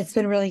it's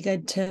been really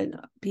good to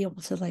be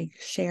able to like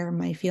share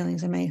my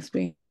feelings and my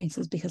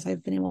experiences because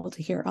I've been able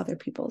to hear other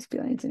people's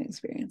feelings and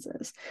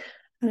experiences.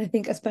 And I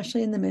think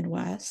especially in the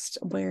Midwest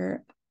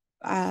where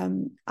I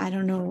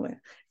don't know if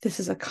this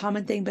is a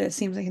common thing, but it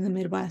seems like in the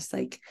Midwest,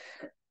 like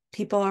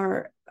people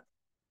are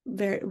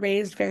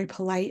raised very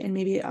polite and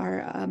maybe are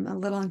a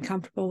little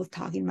uncomfortable with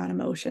talking about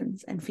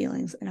emotions and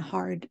feelings and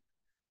hard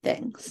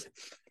things.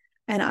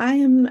 And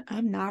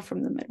I'm not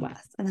from the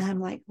Midwest, and I'm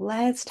like,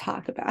 let's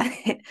talk about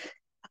it.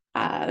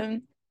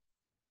 Um,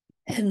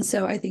 And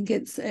so I think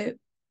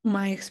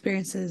my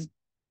experiences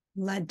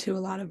led to a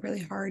lot of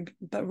really hard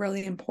but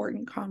really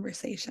important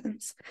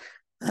conversations.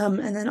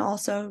 And then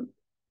also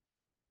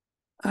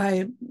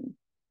I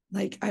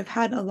I've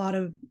had a lot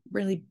of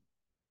really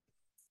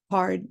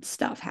hard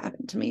stuff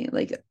happen to me,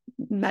 like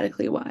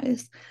medically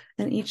wise.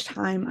 And each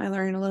time I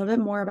learn a little bit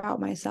more about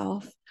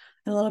myself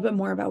and a little bit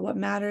more about what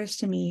matters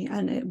to me.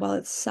 And while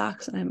it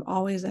sucks and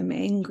I'm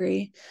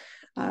angry,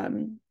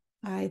 um,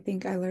 I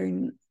think I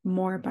learn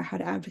more about how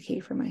to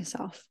advocate for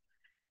myself.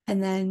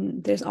 And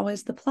then there's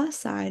always the plus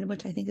side,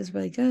 which I think is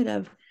really good,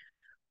 of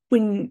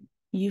when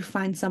you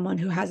find someone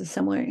who has a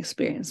similar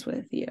experience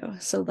with you.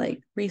 So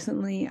like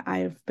recently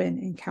I've been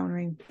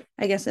encountering,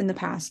 I guess in the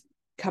past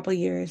couple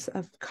years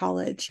of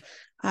college,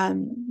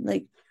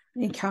 like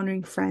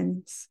encountering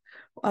friends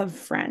of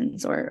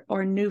friends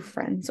or new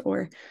friends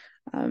or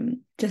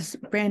just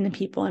random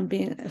people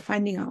and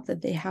finding out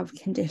that they have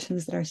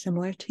conditions that are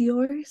similar to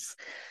yours,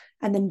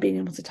 and then being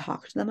able to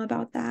talk to them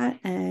about that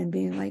and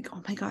being like,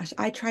 oh my gosh,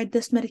 I tried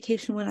this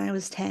medication when I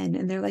was 10.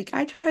 And they're like,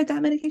 I tried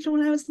that medication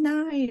when I was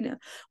 9.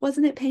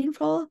 Wasn't it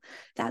painful?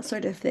 That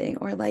sort of thing.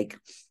 Or like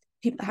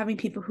having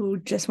people who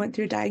just went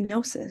through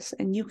diagnosis,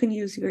 and you can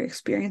use your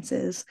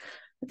experiences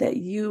that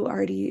you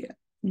already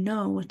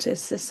know to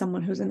assist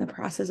someone who's in the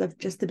process of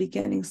just the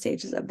beginning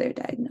stages of their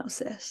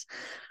diagnosis.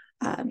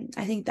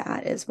 I think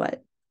that is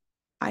what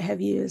I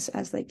have used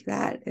as like,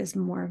 that is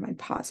more of my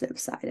positive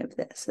side of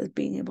this, is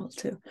being able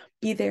to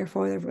be there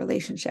for the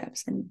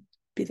relationships and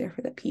be there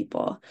for the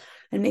people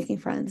and making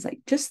friends. Like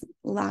just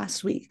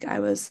last week, I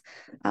was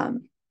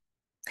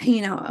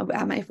hanging out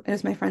at it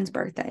was my friend's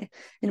birthday,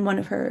 and one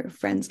of her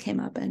friends came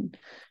up and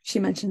she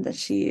mentioned that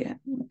she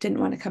didn't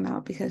want to come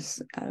out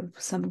because of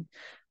some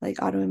like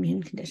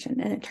autoimmune condition.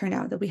 And it turned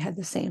out that we had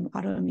the same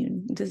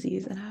autoimmune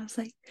disease. And I was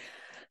like,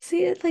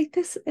 see it like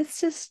this, it's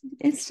just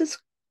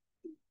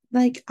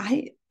like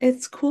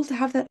it's cool to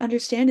have that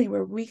understanding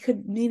where we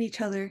could meet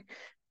each other.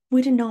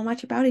 We didn't know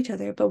much about each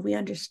other, but we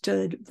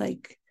understood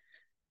like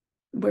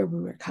where we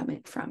were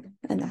coming from,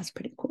 and that's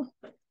pretty cool.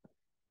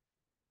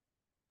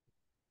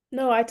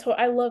 No,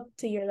 I love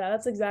to hear that.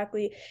 That's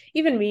exactly,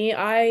 even me.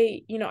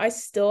 I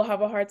still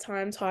have a hard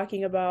time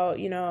talking about,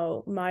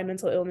 my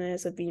mental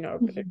illness, of being,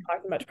 Mm-hmm.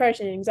 talking about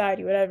depression,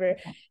 anxiety, whatever.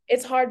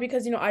 It's hard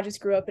because, I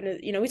just grew up in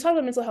we talked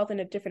about mental health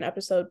in a different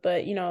episode,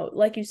 but,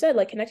 like you said,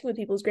 like connecting with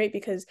people is great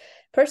because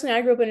personally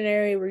I grew up in an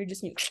area where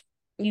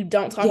you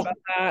don't talk Yeah, about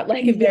that,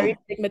 like yeah, very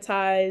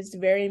stigmatized,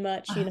 very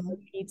much, you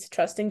need to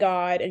trust in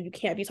God and you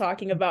can't be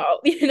talking about,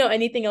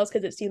 anything else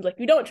because it seems like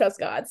you don't trust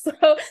God. So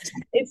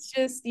it's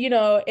just,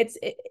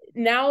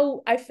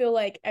 now I feel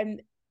like I'm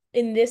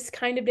in this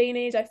kind of day and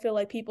age, I feel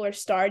like people are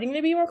starting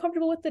to be more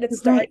comfortable with it. It's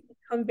starting right.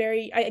 to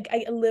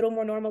become a little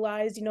more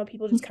normalized.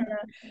 People just kind Mhm.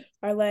 of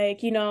are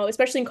like,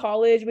 especially in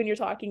college when you're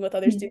talking with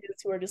other Mhm.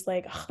 students who are just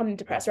like, "Oh, I'm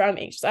depressed or I'm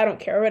anxious, I don't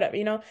care," or whatever.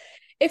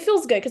 It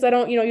feels good because I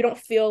don't, you don't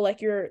feel like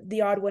you're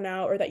the odd one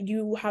out or that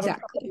you have a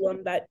Exactly.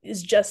 problem that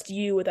is just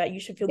you or that you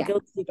should feel Yeah,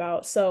 guilty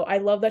about. So I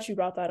love that you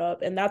brought that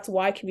up. And that's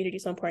why community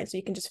is so important. So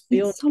you can just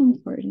feel, it's so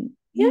important.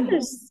 Yeah,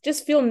 yes,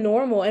 just feel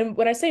normal. And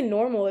when I say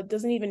normal, it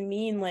doesn't even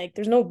mean like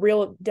there's no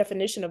real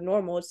definition of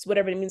normal. It's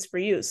whatever it means for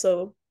you.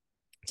 So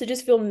to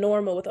just feel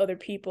normal with other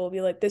people,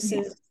 be like, this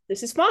yeah,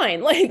 is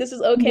fine. Like this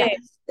is okay.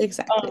 yes,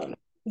 exactly.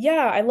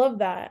 Yeah, I love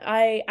that.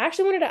 I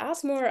actually wanted to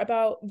ask more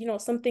about,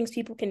 some things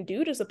people can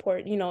do to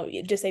support,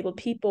 disabled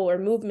people or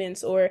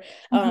movements or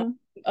um Hmm.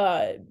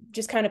 uh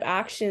just kind of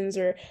actions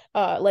or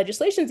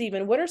legislations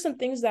even. What are some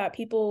things that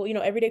people,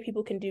 everyday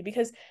people can do?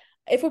 Because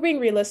if we're being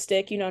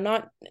realistic,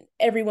 not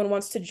everyone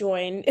wants to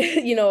join,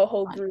 a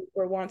whole group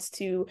or wants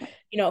to,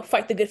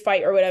 fight the good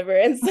fight or whatever.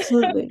 And so,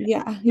 Absolutely.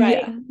 Yeah, right.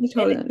 yeah, I And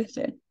totally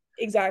understand.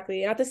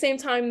 exactly. And at the same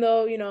time,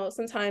 though,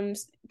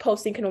 sometimes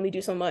posting can only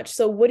do so much.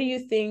 So what do you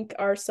think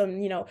are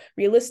some,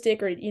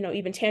 realistic or,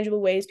 even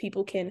tangible ways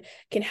people can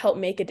help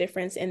make a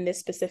difference in this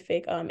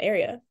specific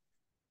area?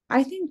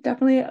 I think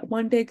definitely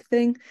one big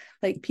thing,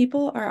 like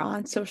people are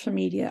on social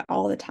media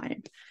all the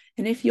time.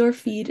 And if your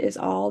feed is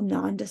all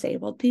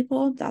non-disabled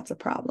people, that's a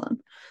problem.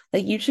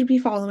 Like you should be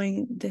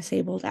following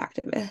disabled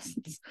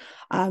activists.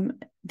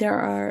 There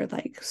are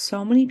like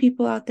so many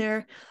people out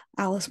there.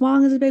 Alice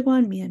Wong is a big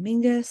one, Mia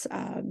Mingus,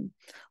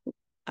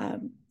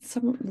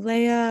 some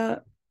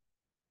Leia,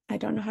 I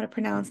don't know how to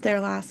pronounce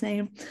their last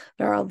name.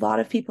 There are a lot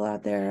of people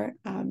out there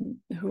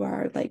who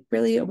are like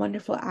really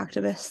wonderful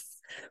activists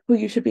who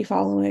you should be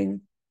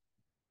following,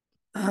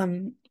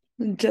 um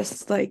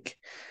just like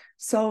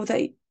so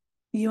that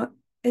you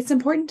it's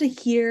important to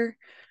hear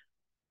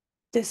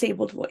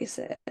disabled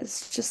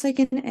voices. Just like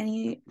in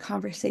any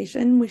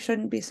conversation, we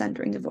shouldn't be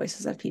centering the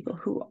voices of people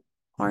who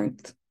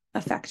aren't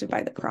affected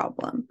by the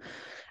problem.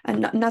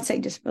 And not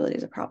saying disability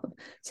is a problem,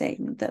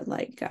 saying that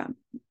like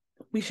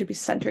we should be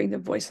centering the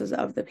voices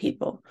of the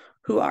people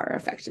who are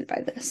affected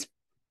by this.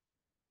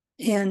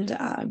 And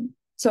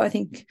so I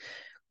think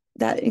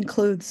that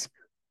includes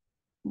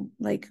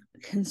like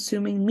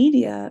consuming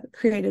media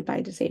created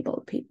by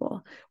disabled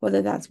people,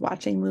 whether that's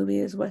watching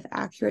movies with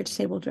accurate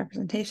disabled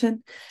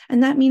representation.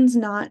 And that means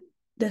not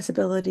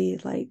disability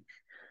like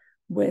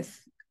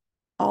with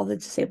all the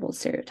disabled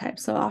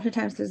stereotypes. So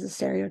oftentimes there's a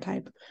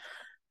stereotype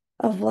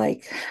of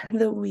like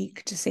the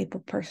weak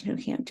disabled person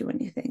who can't do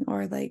anything,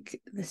 or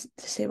like this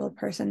disabled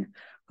person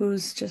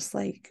who's just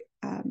like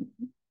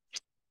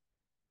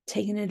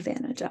taken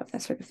advantage of,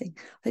 that sort of thing.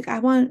 Like I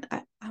want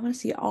to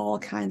see all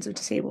kinds of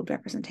disabled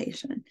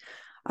representation.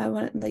 I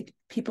want like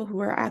people who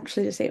are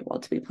actually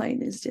disabled to be playing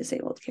these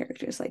disabled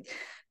characters. Like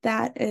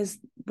that is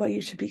what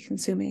you should be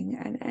consuming,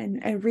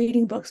 and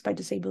reading books by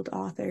disabled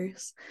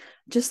authors,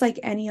 just like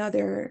any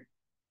other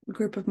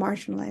group of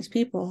marginalized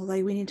people.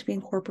 Like we need to be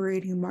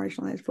incorporating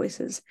marginalized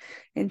voices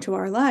into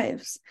our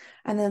lives.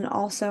 And then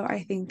also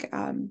I think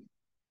a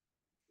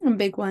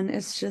big one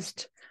is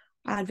just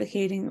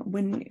advocating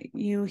when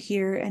you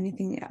hear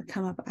anything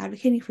come up,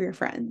 advocating for your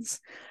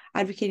friends,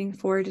 advocating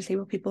for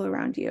disabled people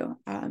around you.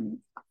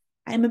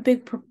 I'm a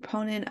big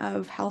proponent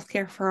of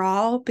healthcare for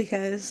all,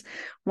 because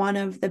one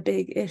of the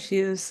big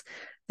issues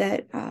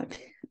that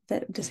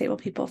that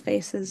disabled people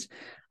face is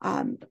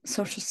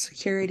social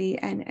security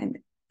and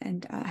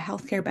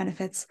healthcare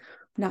benefits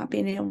not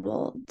being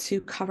able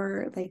to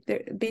cover, like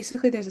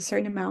there's a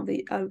certain amount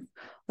of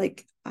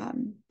like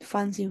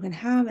funds you can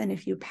have, and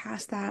if you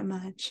pass that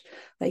much,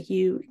 like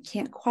you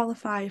can't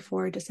qualify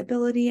for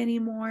disability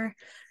anymore.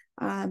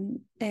 And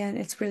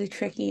it's really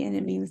tricky, and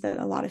it means that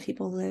a lot of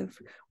people live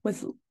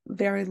with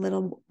very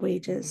little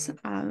wages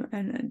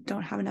and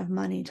don't have enough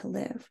money to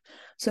live.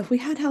 So if we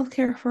had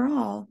healthcare for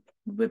all,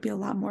 we would be a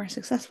lot more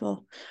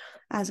successful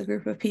as a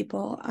group of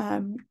people.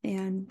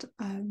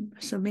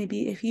 So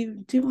maybe if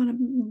you do want to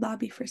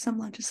lobby for some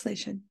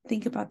legislation,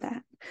 think about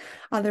that.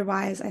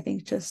 Otherwise, I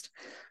think just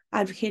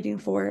advocating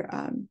for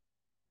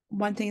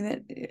one thing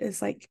that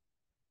is like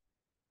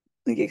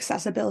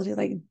accessibility,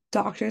 like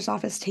doctor's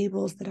office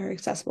tables that are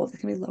accessible, that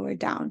can be lowered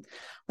down.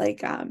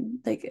 Like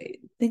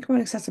think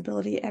about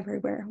accessibility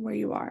everywhere where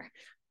you are.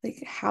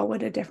 Like how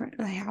would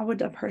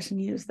a person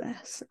use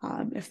this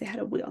if they had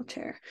a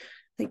wheelchair,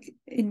 like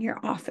in your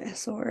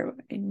office or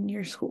in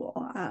your school,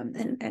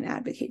 and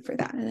advocate for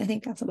that. And I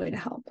think that's a way to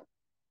help.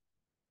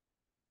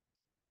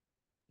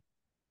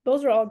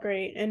 Those are all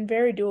great and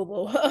very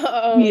doable.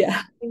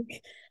 Yeah. I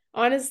think,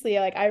 honestly,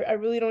 like I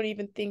really don't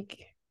even think,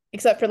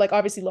 except for like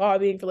obviously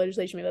lobbying for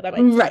legislation, maybe that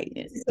might be Right.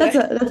 it. That's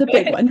a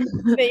big one.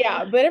 But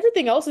yeah, but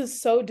everything else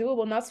is so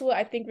doable, and that's what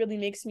I think really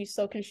makes me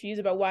so confused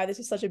about why this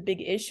is such a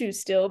big issue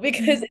still,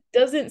 because it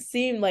doesn't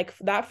seem like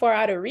that far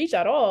out of reach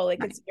at all. Like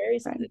Right. it's very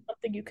Right.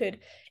 something you could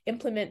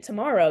implement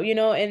tomorrow, you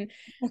know? And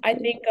I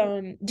Exactly.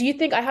 think do you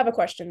think, I have a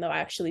question though,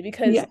 actually,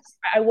 because Yes.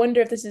 I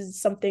wonder if this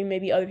is something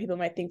maybe other people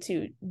might think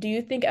too. Do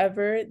you think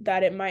ever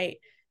that it might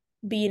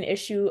be an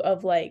issue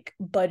of like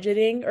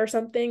budgeting or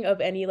something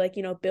of any, like,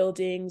 you know,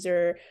 buildings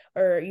or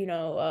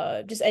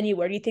just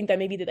anywhere? Do you think that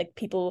maybe that like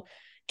people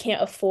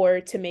can't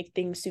afford to make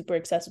things super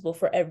accessible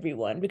for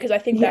everyone? Because I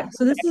think Yeah, that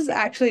so this is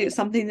actually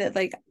something that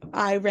like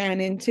I ran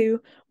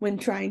into when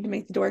trying to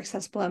make the door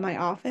accessible at my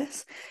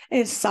office.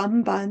 Is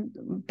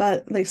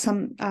but like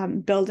some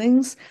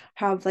buildings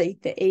have like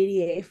the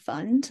ADA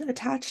fund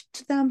attached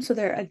to them, so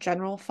they're a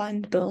general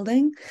fund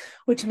building,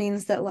 which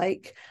means that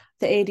like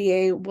the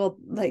ADA will,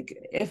 like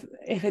if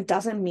it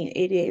doesn't meet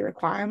ADA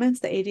requirements,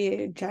 the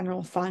ADA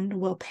general fund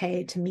will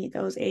pay to meet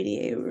those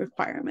ADA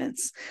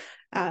requirements.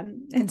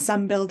 And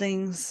some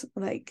buildings,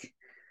 like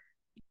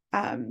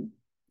um,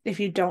 if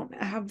you don't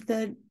have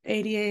the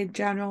ADA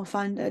general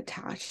fund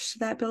attached to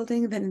that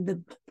building,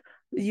 then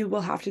you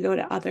will have to go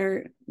to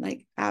other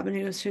like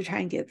avenues to try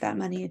and get that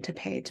money to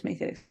pay to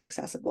make it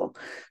accessible.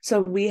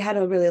 So we had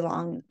a really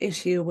long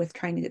issue with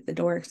trying to get the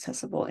door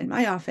accessible in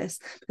my office,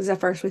 because at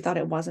first we thought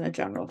it wasn't a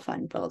general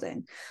fund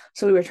building.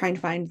 So we were trying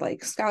to find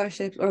like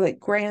scholarships or like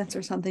grants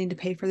or something to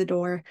pay for the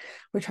door.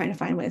 We're trying to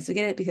find ways to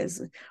get it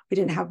because we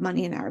didn't have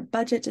money in our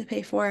budget to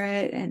pay for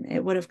it, and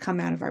it would have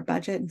come out of our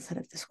budget instead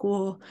of the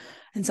school.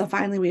 And so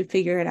finally we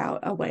figured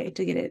out a way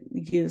to get it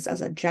used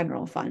as a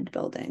general fund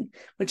building,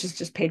 which is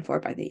just paid for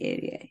by the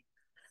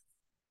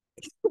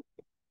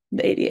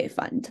ADA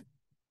fund.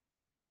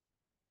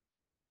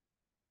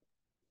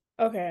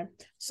 okay.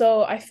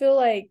 So I feel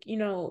like, you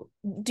know,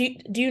 do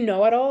you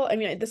know at all? I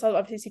mean, this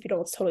obviously, if you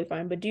don't, it's totally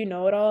fine, but do you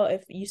know at all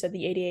if you said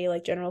the ADA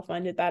like general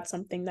fund, is that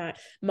something that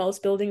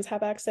most buildings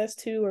have access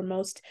to, or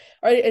most,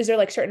 or is there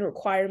like certain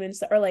requirements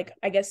that, or like,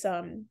 I guess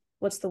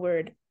what's the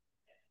word,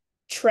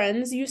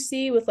 trends you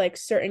see with like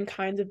certain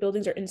kinds of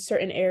buildings or in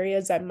certain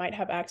areas that might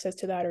have access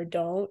to that or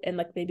don't, and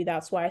like maybe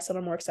that's why some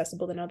are more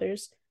accessible than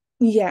others?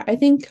 Yeah, I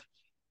think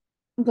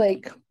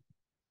like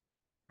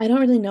I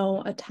don't really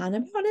know a ton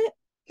about it.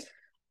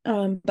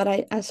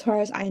 But as far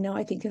as I know,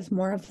 I think it's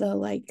more of the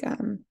like,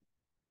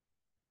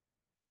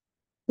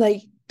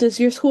 does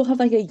your school have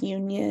like a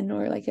union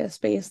or like a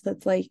space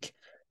that's like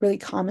really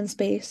common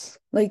space?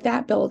 Like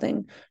that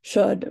building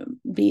should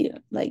be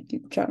like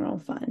general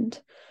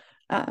fund.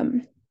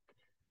 Um,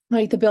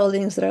 like the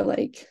buildings that are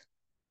like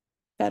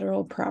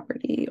federal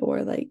property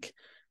or like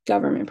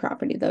government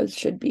property, those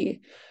should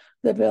be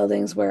the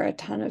buildings where a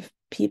ton of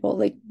people,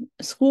 like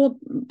school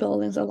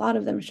buildings, a lot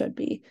of them should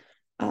be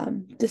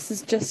This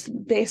is just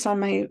based on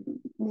my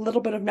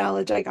little bit of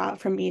knowledge I got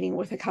from meeting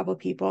with a couple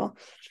people.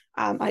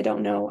 I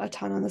don't know a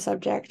ton on the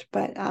subject,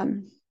 but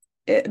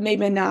it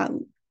maybe not.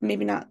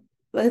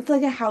 It's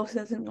like a house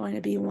isn't going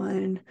to be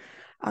one.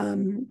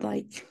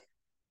 Like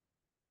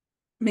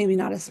maybe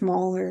not a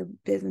smaller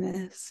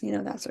business,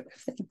 that sort of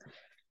thing.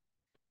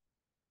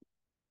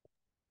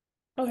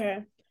 Okay.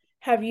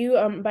 Have you,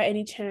 by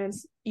any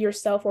chance,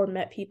 yourself or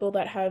met people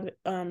that have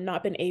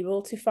not been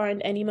able to find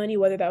any money,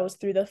 whether that was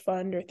through the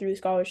fund or through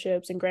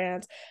scholarships and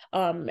grants,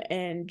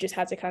 and just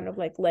had to kind of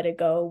like let it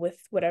go with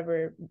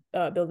whatever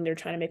building they're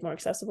trying to make more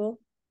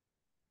accessible?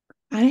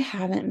 I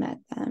haven't met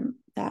them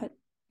that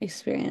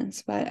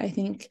experience, but I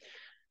think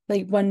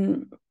like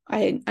when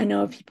I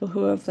know of people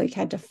who have like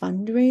had to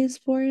fundraise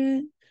for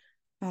it,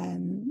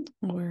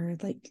 or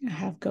like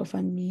have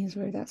GoFundMe's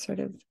or that sort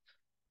of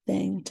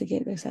thing to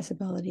get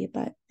accessibility,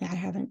 but I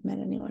haven't met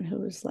anyone who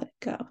was let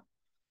go.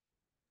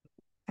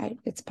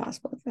 It's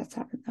possible if that's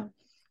happened though.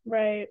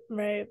 Right,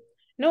 right.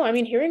 No, I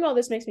mean, hearing all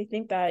this makes me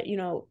think that,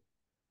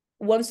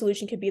 one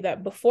solution could be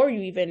that before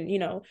you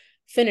even,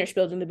 finish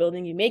building the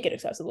building, you make it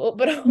accessible.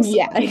 But also,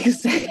 Yeah,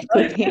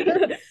 exactly.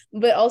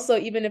 but also,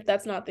 even if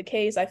that's not the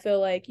case, I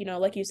feel like,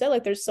 like you said,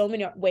 like there's so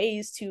many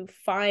ways to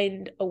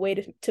find a way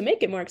to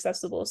make it more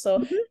accessible. So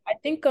Mhm. I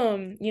think,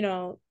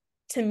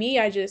 to me,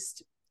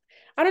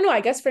 I don't know.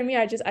 I guess for me,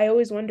 I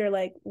always wonder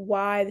like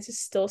why this is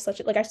still such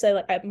a, like I said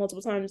like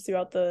multiple times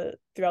throughout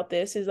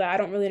this, is that I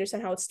don't really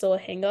understand how it's still a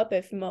hang up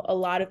if a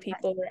lot of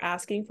people were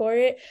asking for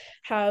it.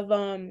 Have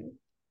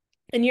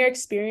in your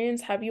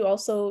experience, have you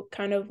also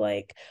kind of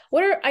like,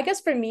 what are, I guess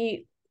for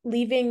me,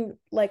 leaving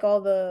like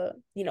all the,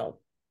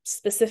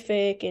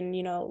 specific and,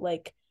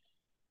 like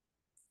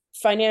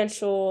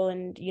financial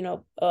and,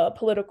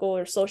 political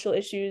or social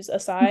issues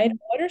aside, Mhm.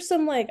 what are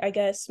some like, I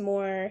guess,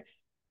 more,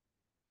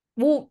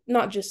 well,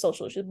 not just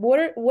social issues,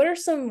 but what are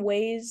some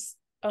ways,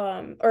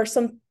 or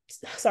some,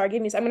 sorry,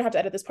 give me, I'm gonna have to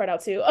edit this part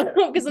out too,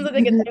 because sometimes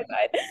I get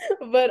terrified.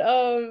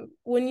 But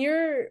when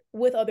you're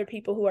with other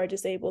people who are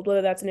disabled,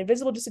 whether that's an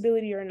invisible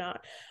disability or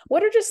not,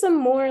 what are just some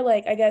more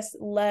like, I guess,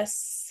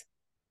 less,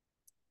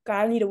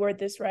 God, I need to word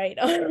this right.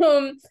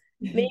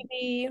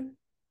 Maybe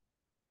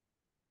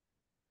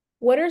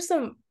what are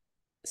some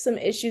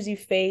issues you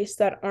face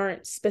that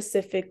aren't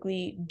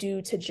specifically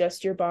due to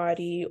just your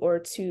body or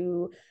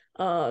to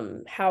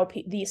how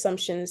the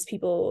assumptions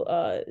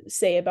people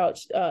say about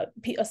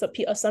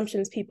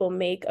assumptions people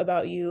make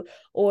about you,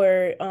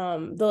 or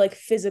the like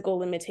physical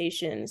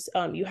limitations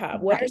you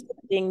have? What are Right.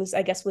 some things,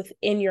 I guess,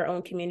 within your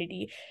own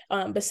community,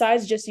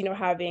 besides just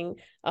having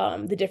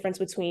the difference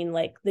between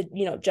like the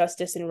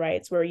justice and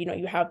rights, where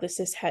you have the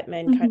cis het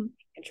men kind of Mhm.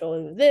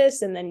 controlling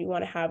this, and then you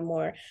want to have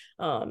more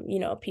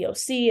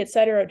POC, et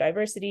cetera,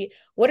 diversity.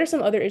 What are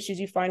some other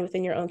issues you find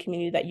within your own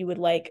community that you would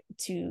like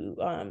to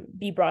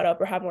be brought up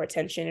or have more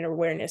attention and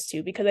awareness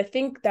to? Because I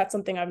think that's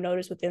something I've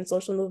noticed within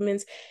social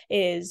movements,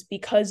 is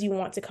because you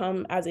want to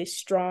come as a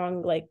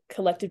strong, like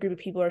collective group of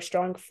people or a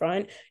strong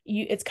front,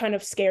 it's kind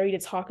of scary to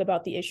talk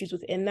about the issues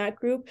within that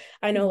group.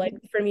 I know, like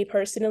Mhm. for me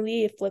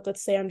personally, if like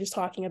let's say I'm just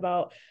talking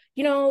about,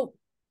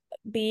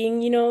 being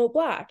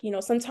black,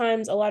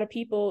 sometimes a lot of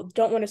people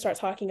don't want to start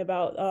talking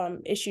about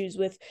issues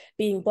with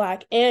being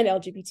black and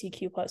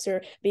LGBTQ plus,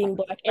 or being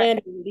black Right.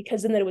 and,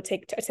 because then it would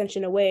take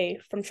attention away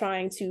from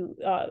trying to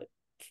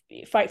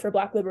fight for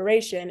black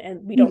liberation,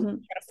 and we don't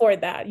Mhm.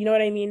 afford that, you know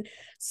what I mean?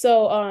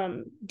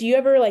 So do you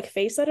ever like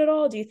face that at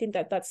all? Do you think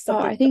that that's Oh,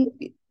 something? I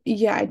think,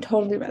 yeah, I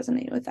totally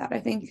resonate with that. I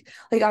think,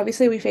 like,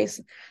 obviously,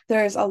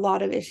 there's a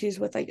lot of issues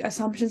with like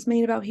assumptions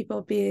made about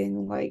people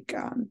being like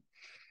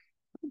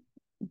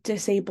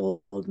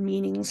disabled,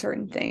 meaning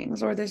certain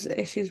things, or there's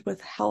issues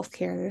with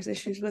healthcare, there's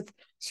issues with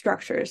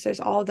structures, there's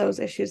all those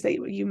issues that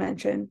you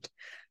mentioned.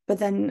 But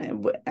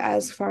then,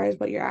 as far as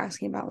what you're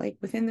asking about, like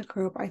within the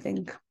group, I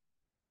think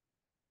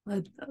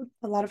a,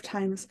 a lot of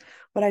times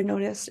what I've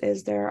noticed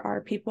is there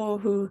are people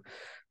who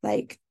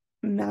like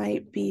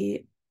might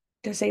be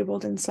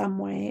disabled in some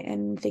way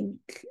and think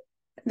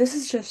this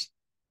is just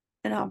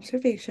an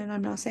observation.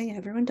 I'm not saying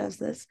everyone does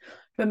this,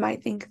 but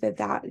might think that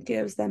that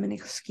gives them an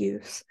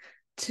excuse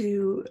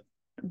to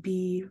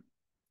be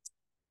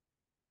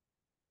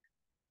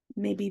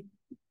maybe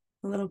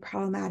a little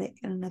problematic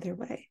in another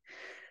way.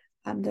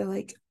 They're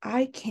like,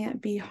 I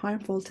can't be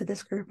harmful to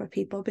this group of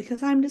people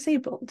because I'm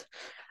disabled.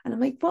 And I'm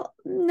like, well,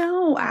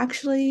 no,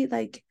 actually,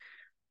 like,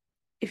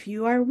 if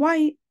you are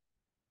white,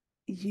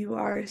 you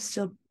are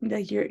still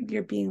like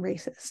you're being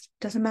racist.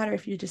 Doesn't matter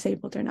if you're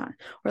disabled or not.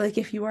 Or like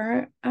if you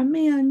are a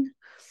man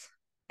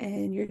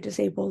and you're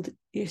disabled,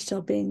 you're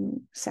still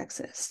being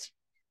sexist,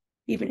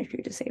 even if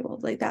you're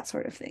disabled, like that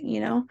sort of thing.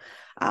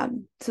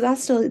 So that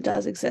still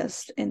does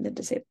exist in the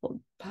disabled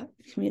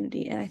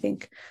community. And I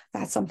think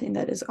that's something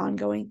that is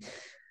ongoing.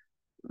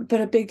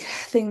 But a big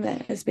thing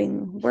that is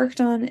being worked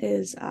on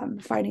is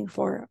fighting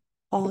for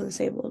all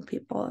disabled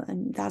people.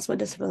 And that's what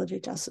disability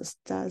justice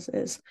does,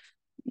 is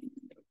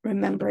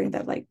remembering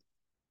that like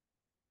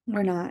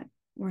we're not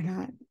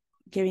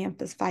giving up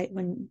this fight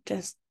when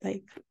just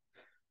like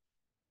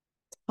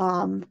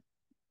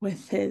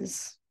with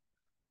his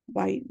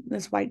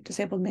white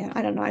disabled man.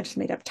 I don't know, I just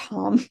made up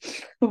Tom.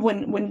 But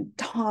when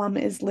Tom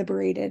is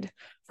liberated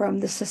from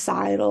the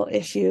societal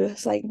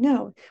issues, like,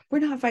 no, we're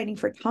not fighting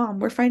for Tom,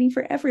 we're fighting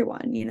for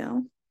everyone, you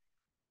know?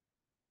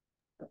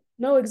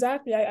 No,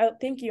 exactly. I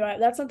thank you.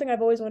 That's something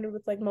I've always wondered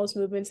with like most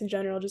movements in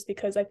general, just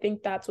because I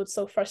think that's what's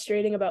so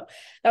frustrating about.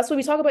 That's what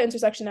we talk about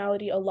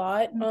intersectionality a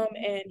lot.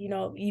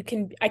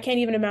 And I can't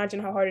even imagine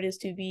how hard it is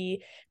to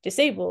be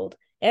disabled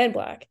and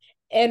Black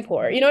and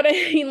poor. You know what I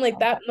mean? Like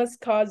that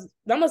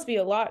must be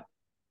a lot,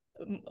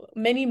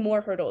 many more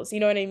hurdles.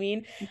 You know what I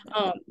mean?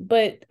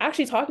 But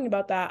actually talking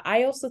about that,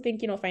 I also think,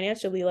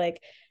 financially,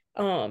 like,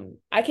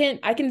 I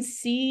can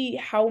see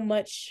how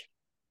much,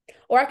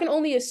 or I can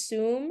only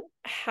assume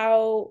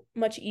how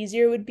much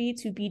easier it would be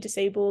to be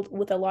disabled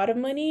with a lot of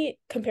money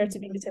compared to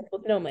being Mhm.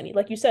 disabled with no money.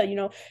 Like you said,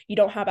 you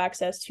don't have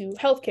access to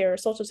healthcare or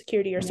social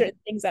security or Yeah. certain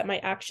things that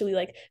might actually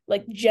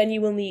like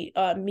genuinely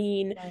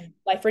mean Right.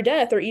 life or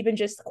death, or even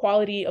just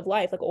quality of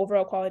life, like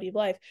overall quality of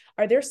life.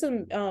 Are there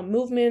some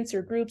movements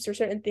or groups or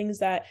certain things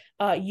that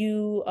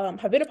you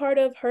have been a part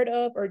of, heard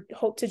of, or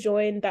hope to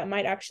join that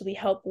might actually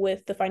help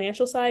with the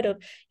financial side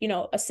of,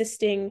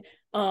 assisting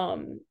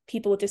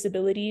people with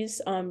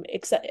disabilities,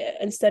 except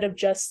instead of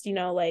just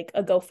like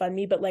a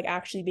GoFundMe, but like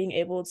actually being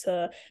able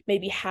to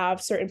maybe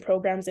have certain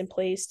programs in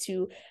place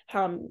to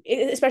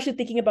especially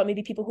thinking about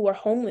maybe people who are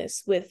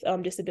homeless with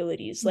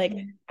disabilities, like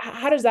Mhm.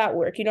 how does that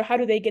work? How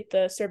do they get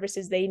the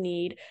services they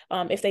need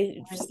if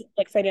they Right.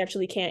 like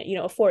financially can't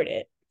afford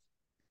it?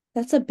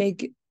 That's a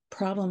big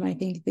problem, I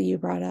think, that you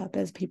brought up,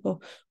 as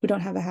people who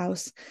don't have a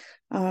house,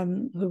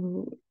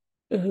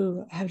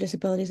 who have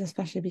disabilities,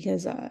 especially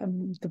because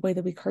the way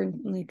that we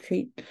currently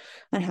treat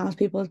unhoused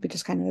people is we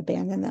just kind of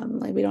abandon them.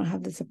 Like, we don't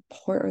have the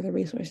support or the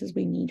resources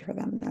we need for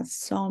them. That's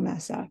so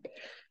messed up.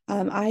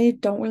 I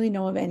don't really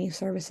know of any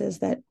services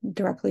that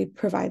directly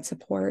provide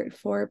support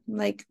for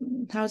like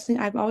housing.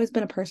 I've always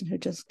been a person who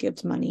just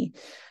gives money,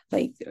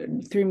 like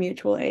through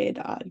mutual aid,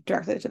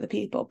 directly to the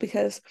people,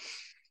 because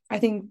I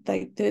think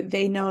like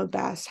they know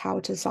best how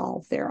to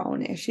solve their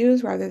own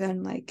issues rather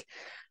than like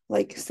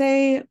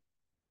say,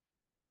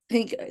 I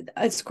think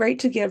it's great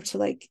to give to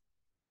like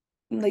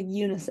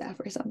UNICEF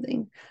or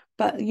something,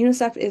 but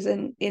UNICEF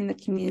isn't in the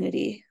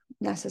community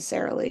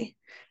necessarily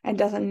and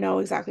doesn't know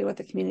exactly what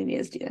the community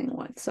is dealing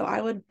with. So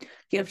I would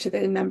give to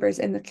the members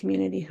in the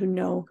community who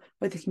know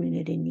what the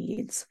community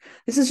needs.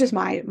 This is just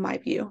my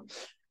view,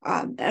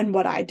 and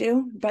what I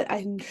do, but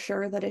I'm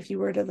sure that if you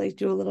were to like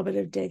do a little bit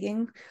of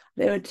digging,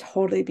 they would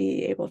totally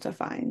be able to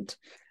find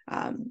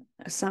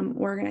some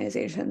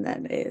organization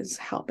that is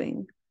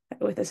helping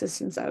with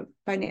assistance of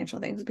financial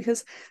things,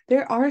 because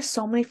there are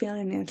so many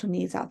financial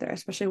needs out there,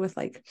 especially with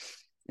like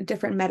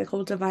different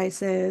medical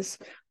devices,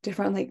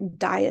 different like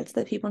diets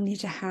that people need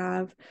to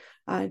have,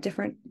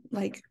 different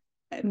like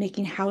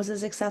making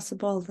houses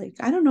accessible. Like,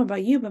 I don't know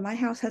about you, but my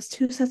house has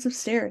two sets of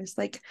stairs.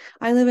 Like,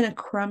 I live in a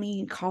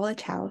crummy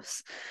college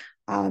house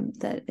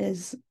that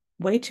is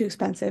way too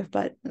expensive,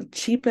 but the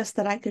cheapest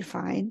that I could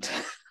find.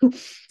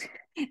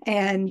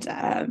 And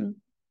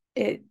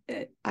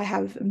I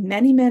have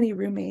many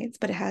roommates,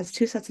 but it has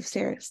two sets of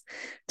stairs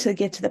to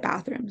get to the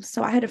bathroom.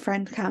 So I had a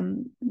friend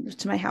come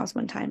to my house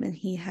one time, and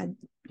he had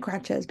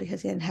crutches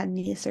because he hadn't had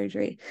knee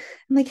surgery.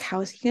 And like,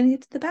 how is he going to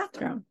get to the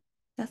bathroom?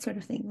 That sort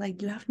of thing.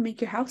 Like, you have to make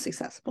your house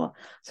accessible.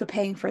 So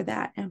paying for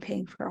that and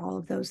paying for all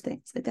of those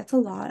things, like, that's a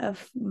lot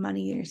of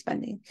money you're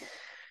spending.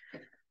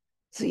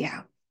 So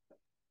yeah.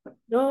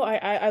 No,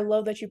 I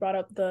love that you brought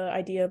up the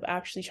idea of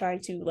actually trying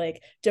to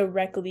like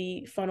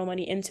directly funnel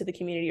money into the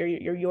community,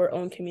 or your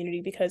own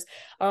community, because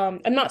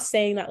I'm not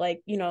saying that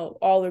like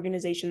all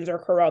organizations are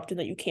corrupt and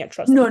that you can't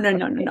trust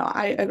them. No.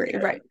 I agree.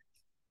 Right.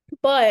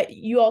 But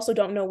you also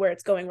don't know where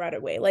it's going right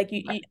away. Like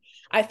Right.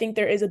 I think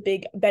there is a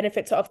big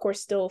benefit to, of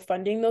course, still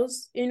funding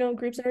those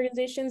groups and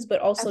organizations, but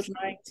also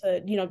trying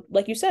Absolutely. to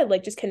like you said,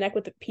 like just connect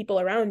with the people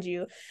around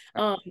you.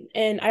 Right.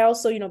 And I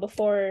also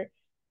before,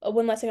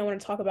 one last thing I want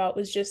to talk about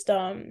was just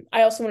I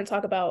also want to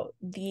talk about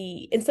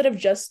the, instead of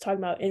just talking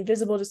about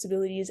invisible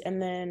disabilities and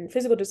then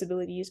physical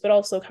disabilities, but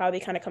also how they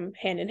kind of come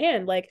hand in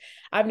hand. Like,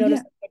 I've Yeah.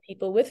 noticed that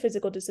people with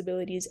physical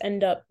disabilities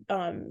end up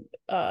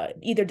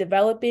either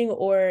developing,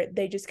 or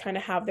they just kind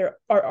of have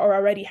or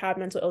already have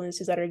mental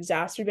illnesses that are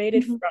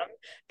exacerbated Mhm. from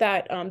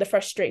that, the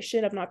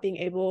frustration of not being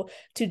able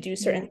to do Yeah.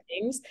 certain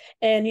things.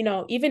 And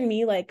even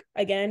me, like,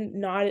 again,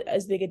 not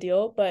as big a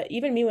deal, but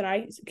even me, when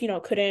I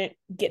couldn't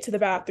get to the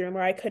bathroom,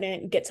 or I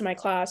couldn't get to my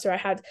class, or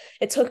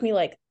it took me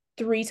like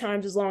 3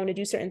 times as long to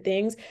do certain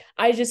things.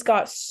 I just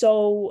got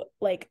so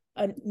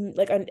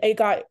it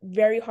got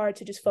very hard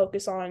to just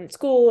focus on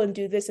school and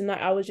do this and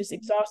that. I was just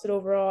exhausted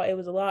overall. It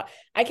was a lot.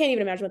 I can't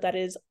even imagine what that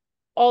is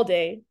all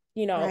day,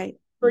 Right.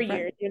 for Right.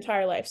 years, the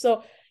entire life.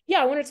 So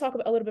yeah, I want to talk a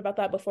little bit about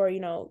that before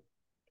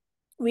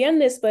we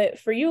end this. But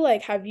for you,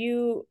 like, have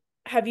you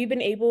have you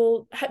been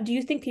able, do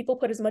you think people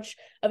put as much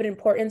of an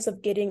importance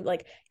of getting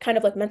like kind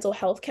of like mental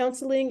health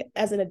counseling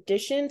as an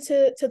addition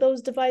to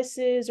those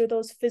devices or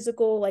those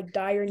physical like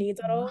dire needs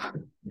at all?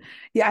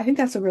 Yeah, I think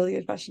that's a really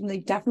good question.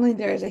 Like, definitely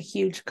there is a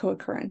huge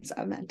co-occurrence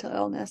of mental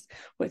illness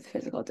with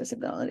physical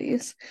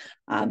disabilities.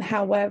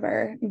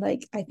 However,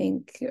 like, I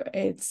think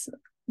it's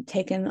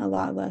taken a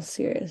lot less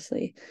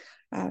seriously.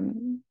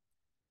 Um,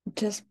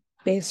 just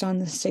based on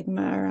the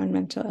stigma around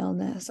mental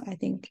illness, I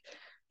think,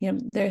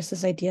 there's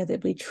this idea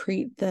that we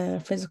treat the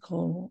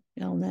physical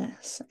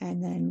illness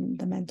and then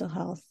the mental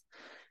health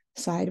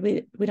side.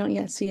 We don't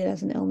yet see it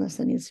as an illness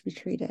that needs to be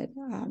treated.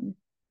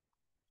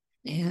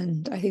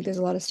 And I think there's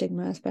a lot of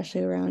stigma,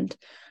 especially around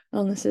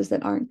illnesses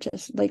that aren't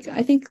just like,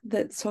 I think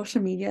that social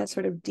media is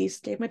sort of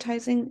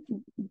destigmatizing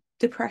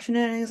depression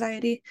and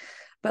anxiety.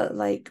 But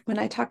like when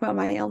I talk about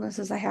my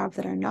illnesses I have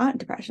that are not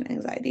depression and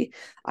anxiety,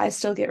 I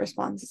still get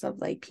responses of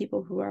like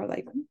people who are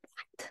like,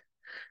 what?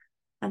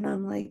 And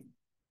I'm like,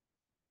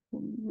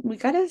 we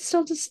gotta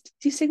still just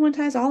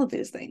destigmatize all of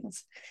these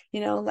things,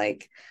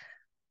 like,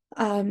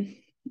 um,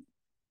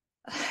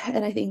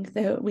 and I think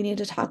that we need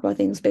to talk about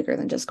things bigger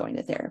than just going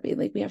to therapy.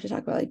 Like we have to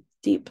talk about like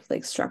deep,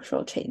 like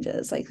structural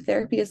changes. Like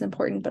therapy is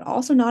important, but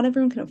also not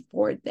everyone can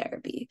afford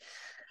therapy.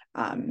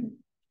 Um,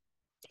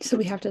 so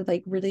we have to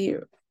like really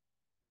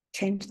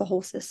change the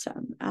whole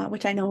system,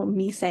 which I know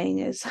me saying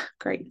is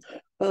great,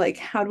 but like,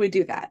 how do we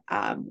do that?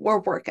 We're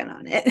working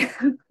on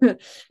it.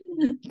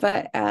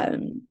 But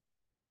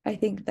I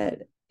think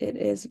that it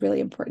is really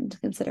important to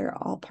consider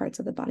all parts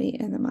of the body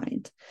and the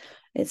mind.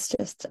 It's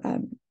just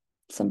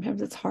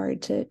sometimes it's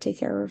hard to take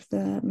care of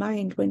the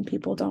mind when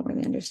people don't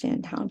really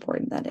understand how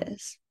important that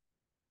is.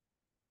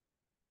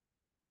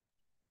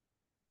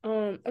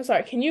 I'm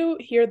sorry, can you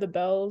hear the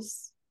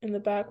bells in the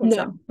back? One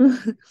sec.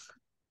 No.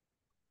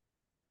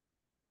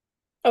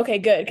 Okay,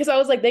 good. Because I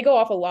was like, they go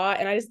off a lot,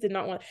 and I just did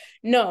not want.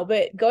 No,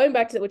 but going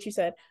back to what you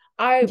said,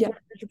 I Yeah.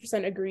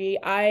 100% agree.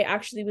 I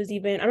actually was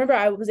even. I remember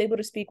I was able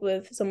to speak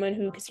with someone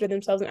who considered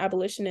themselves an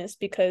abolitionist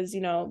because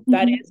that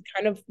Mhm. is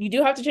kind of you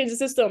do have to change the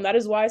system. That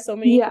is why so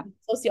many Yeah.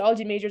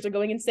 sociology majors are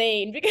going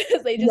insane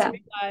because they just Yeah.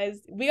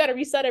 realized we got to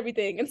reset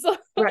everything, and so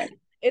Right.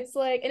 it's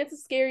like, and it's a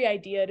scary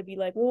idea to be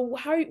like, well,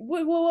 how are you,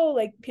 whoa,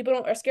 like people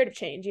don't are scared of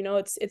change,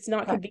 it's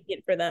not Right.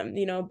 convenient for them,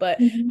 but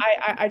Mhm.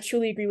 I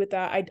truly agree with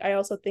that. I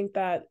also think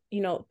that,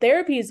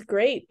 therapy is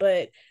great,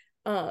 but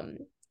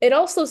it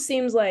also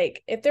seems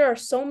like if there are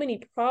so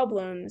many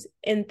problems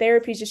and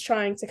therapy is just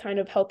trying to kind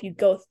of help you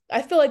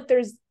I feel like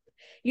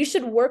you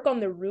should work on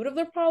the root of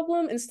the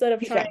problem instead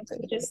of trying to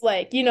Exactly. just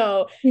like,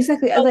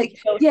 Exactly. help Like, you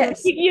go through.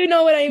 yes. You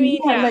know what I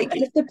mean? Yeah, Yeah. like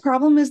if the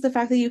problem is the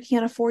fact that you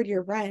can't afford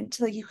your rent,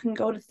 like you can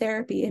go to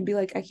therapy and be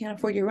like, I can't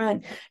afford your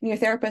rent. And your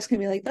therapist can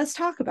be like, let's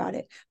talk about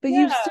it. But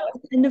you Yeah, still,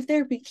 at the end of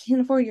therapy,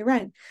 can't afford your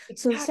rent.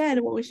 So exactly. instead,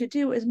 what we should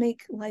do is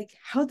make like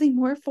housing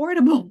more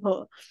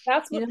affordable,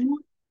 That's you what know?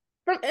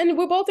 and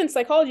we're both in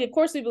psychology. Of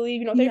course, we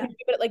believe, Yeah, therapy,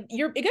 but like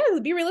it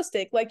gotta be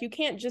realistic. Like you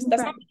can't just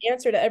that's not right. the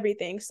answer to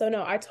everything. So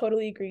no, I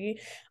totally agree.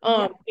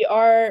 Yeah.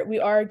 We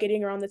are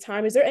getting around the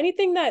time. Is there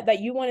anything that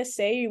you want to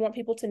say, you want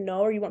people to know,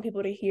 or you want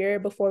people to hear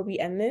before we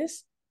end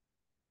this?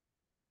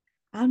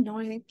 I don't know.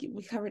 I think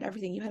we covered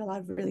everything. You had a lot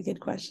of really good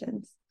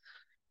questions.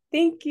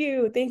 Thank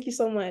you. Thank you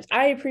so much.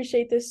 I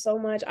appreciate this so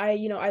much. I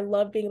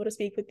love being able to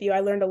speak with you.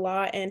 I learned a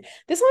lot. And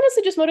this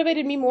honestly just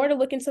motivated me more to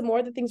look into more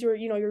of the things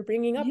you're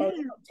bringing up. I was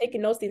Yeah,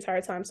 taking notes the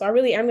entire time. So I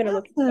really am going to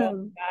look into all of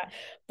awesome. that.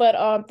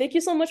 But thank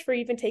you so much for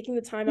even taking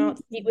the time out Thank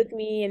to meet you. with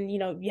me. And,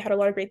 you had a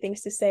lot of great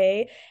things to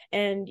say.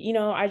 And,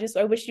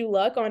 I wish you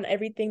luck on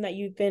everything that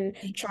you've been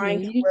Thank you.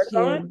 trying to You work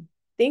on. too.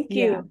 Thank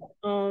Yeah.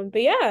 you.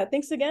 But yeah,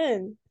 thanks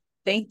again.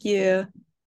 Thank you.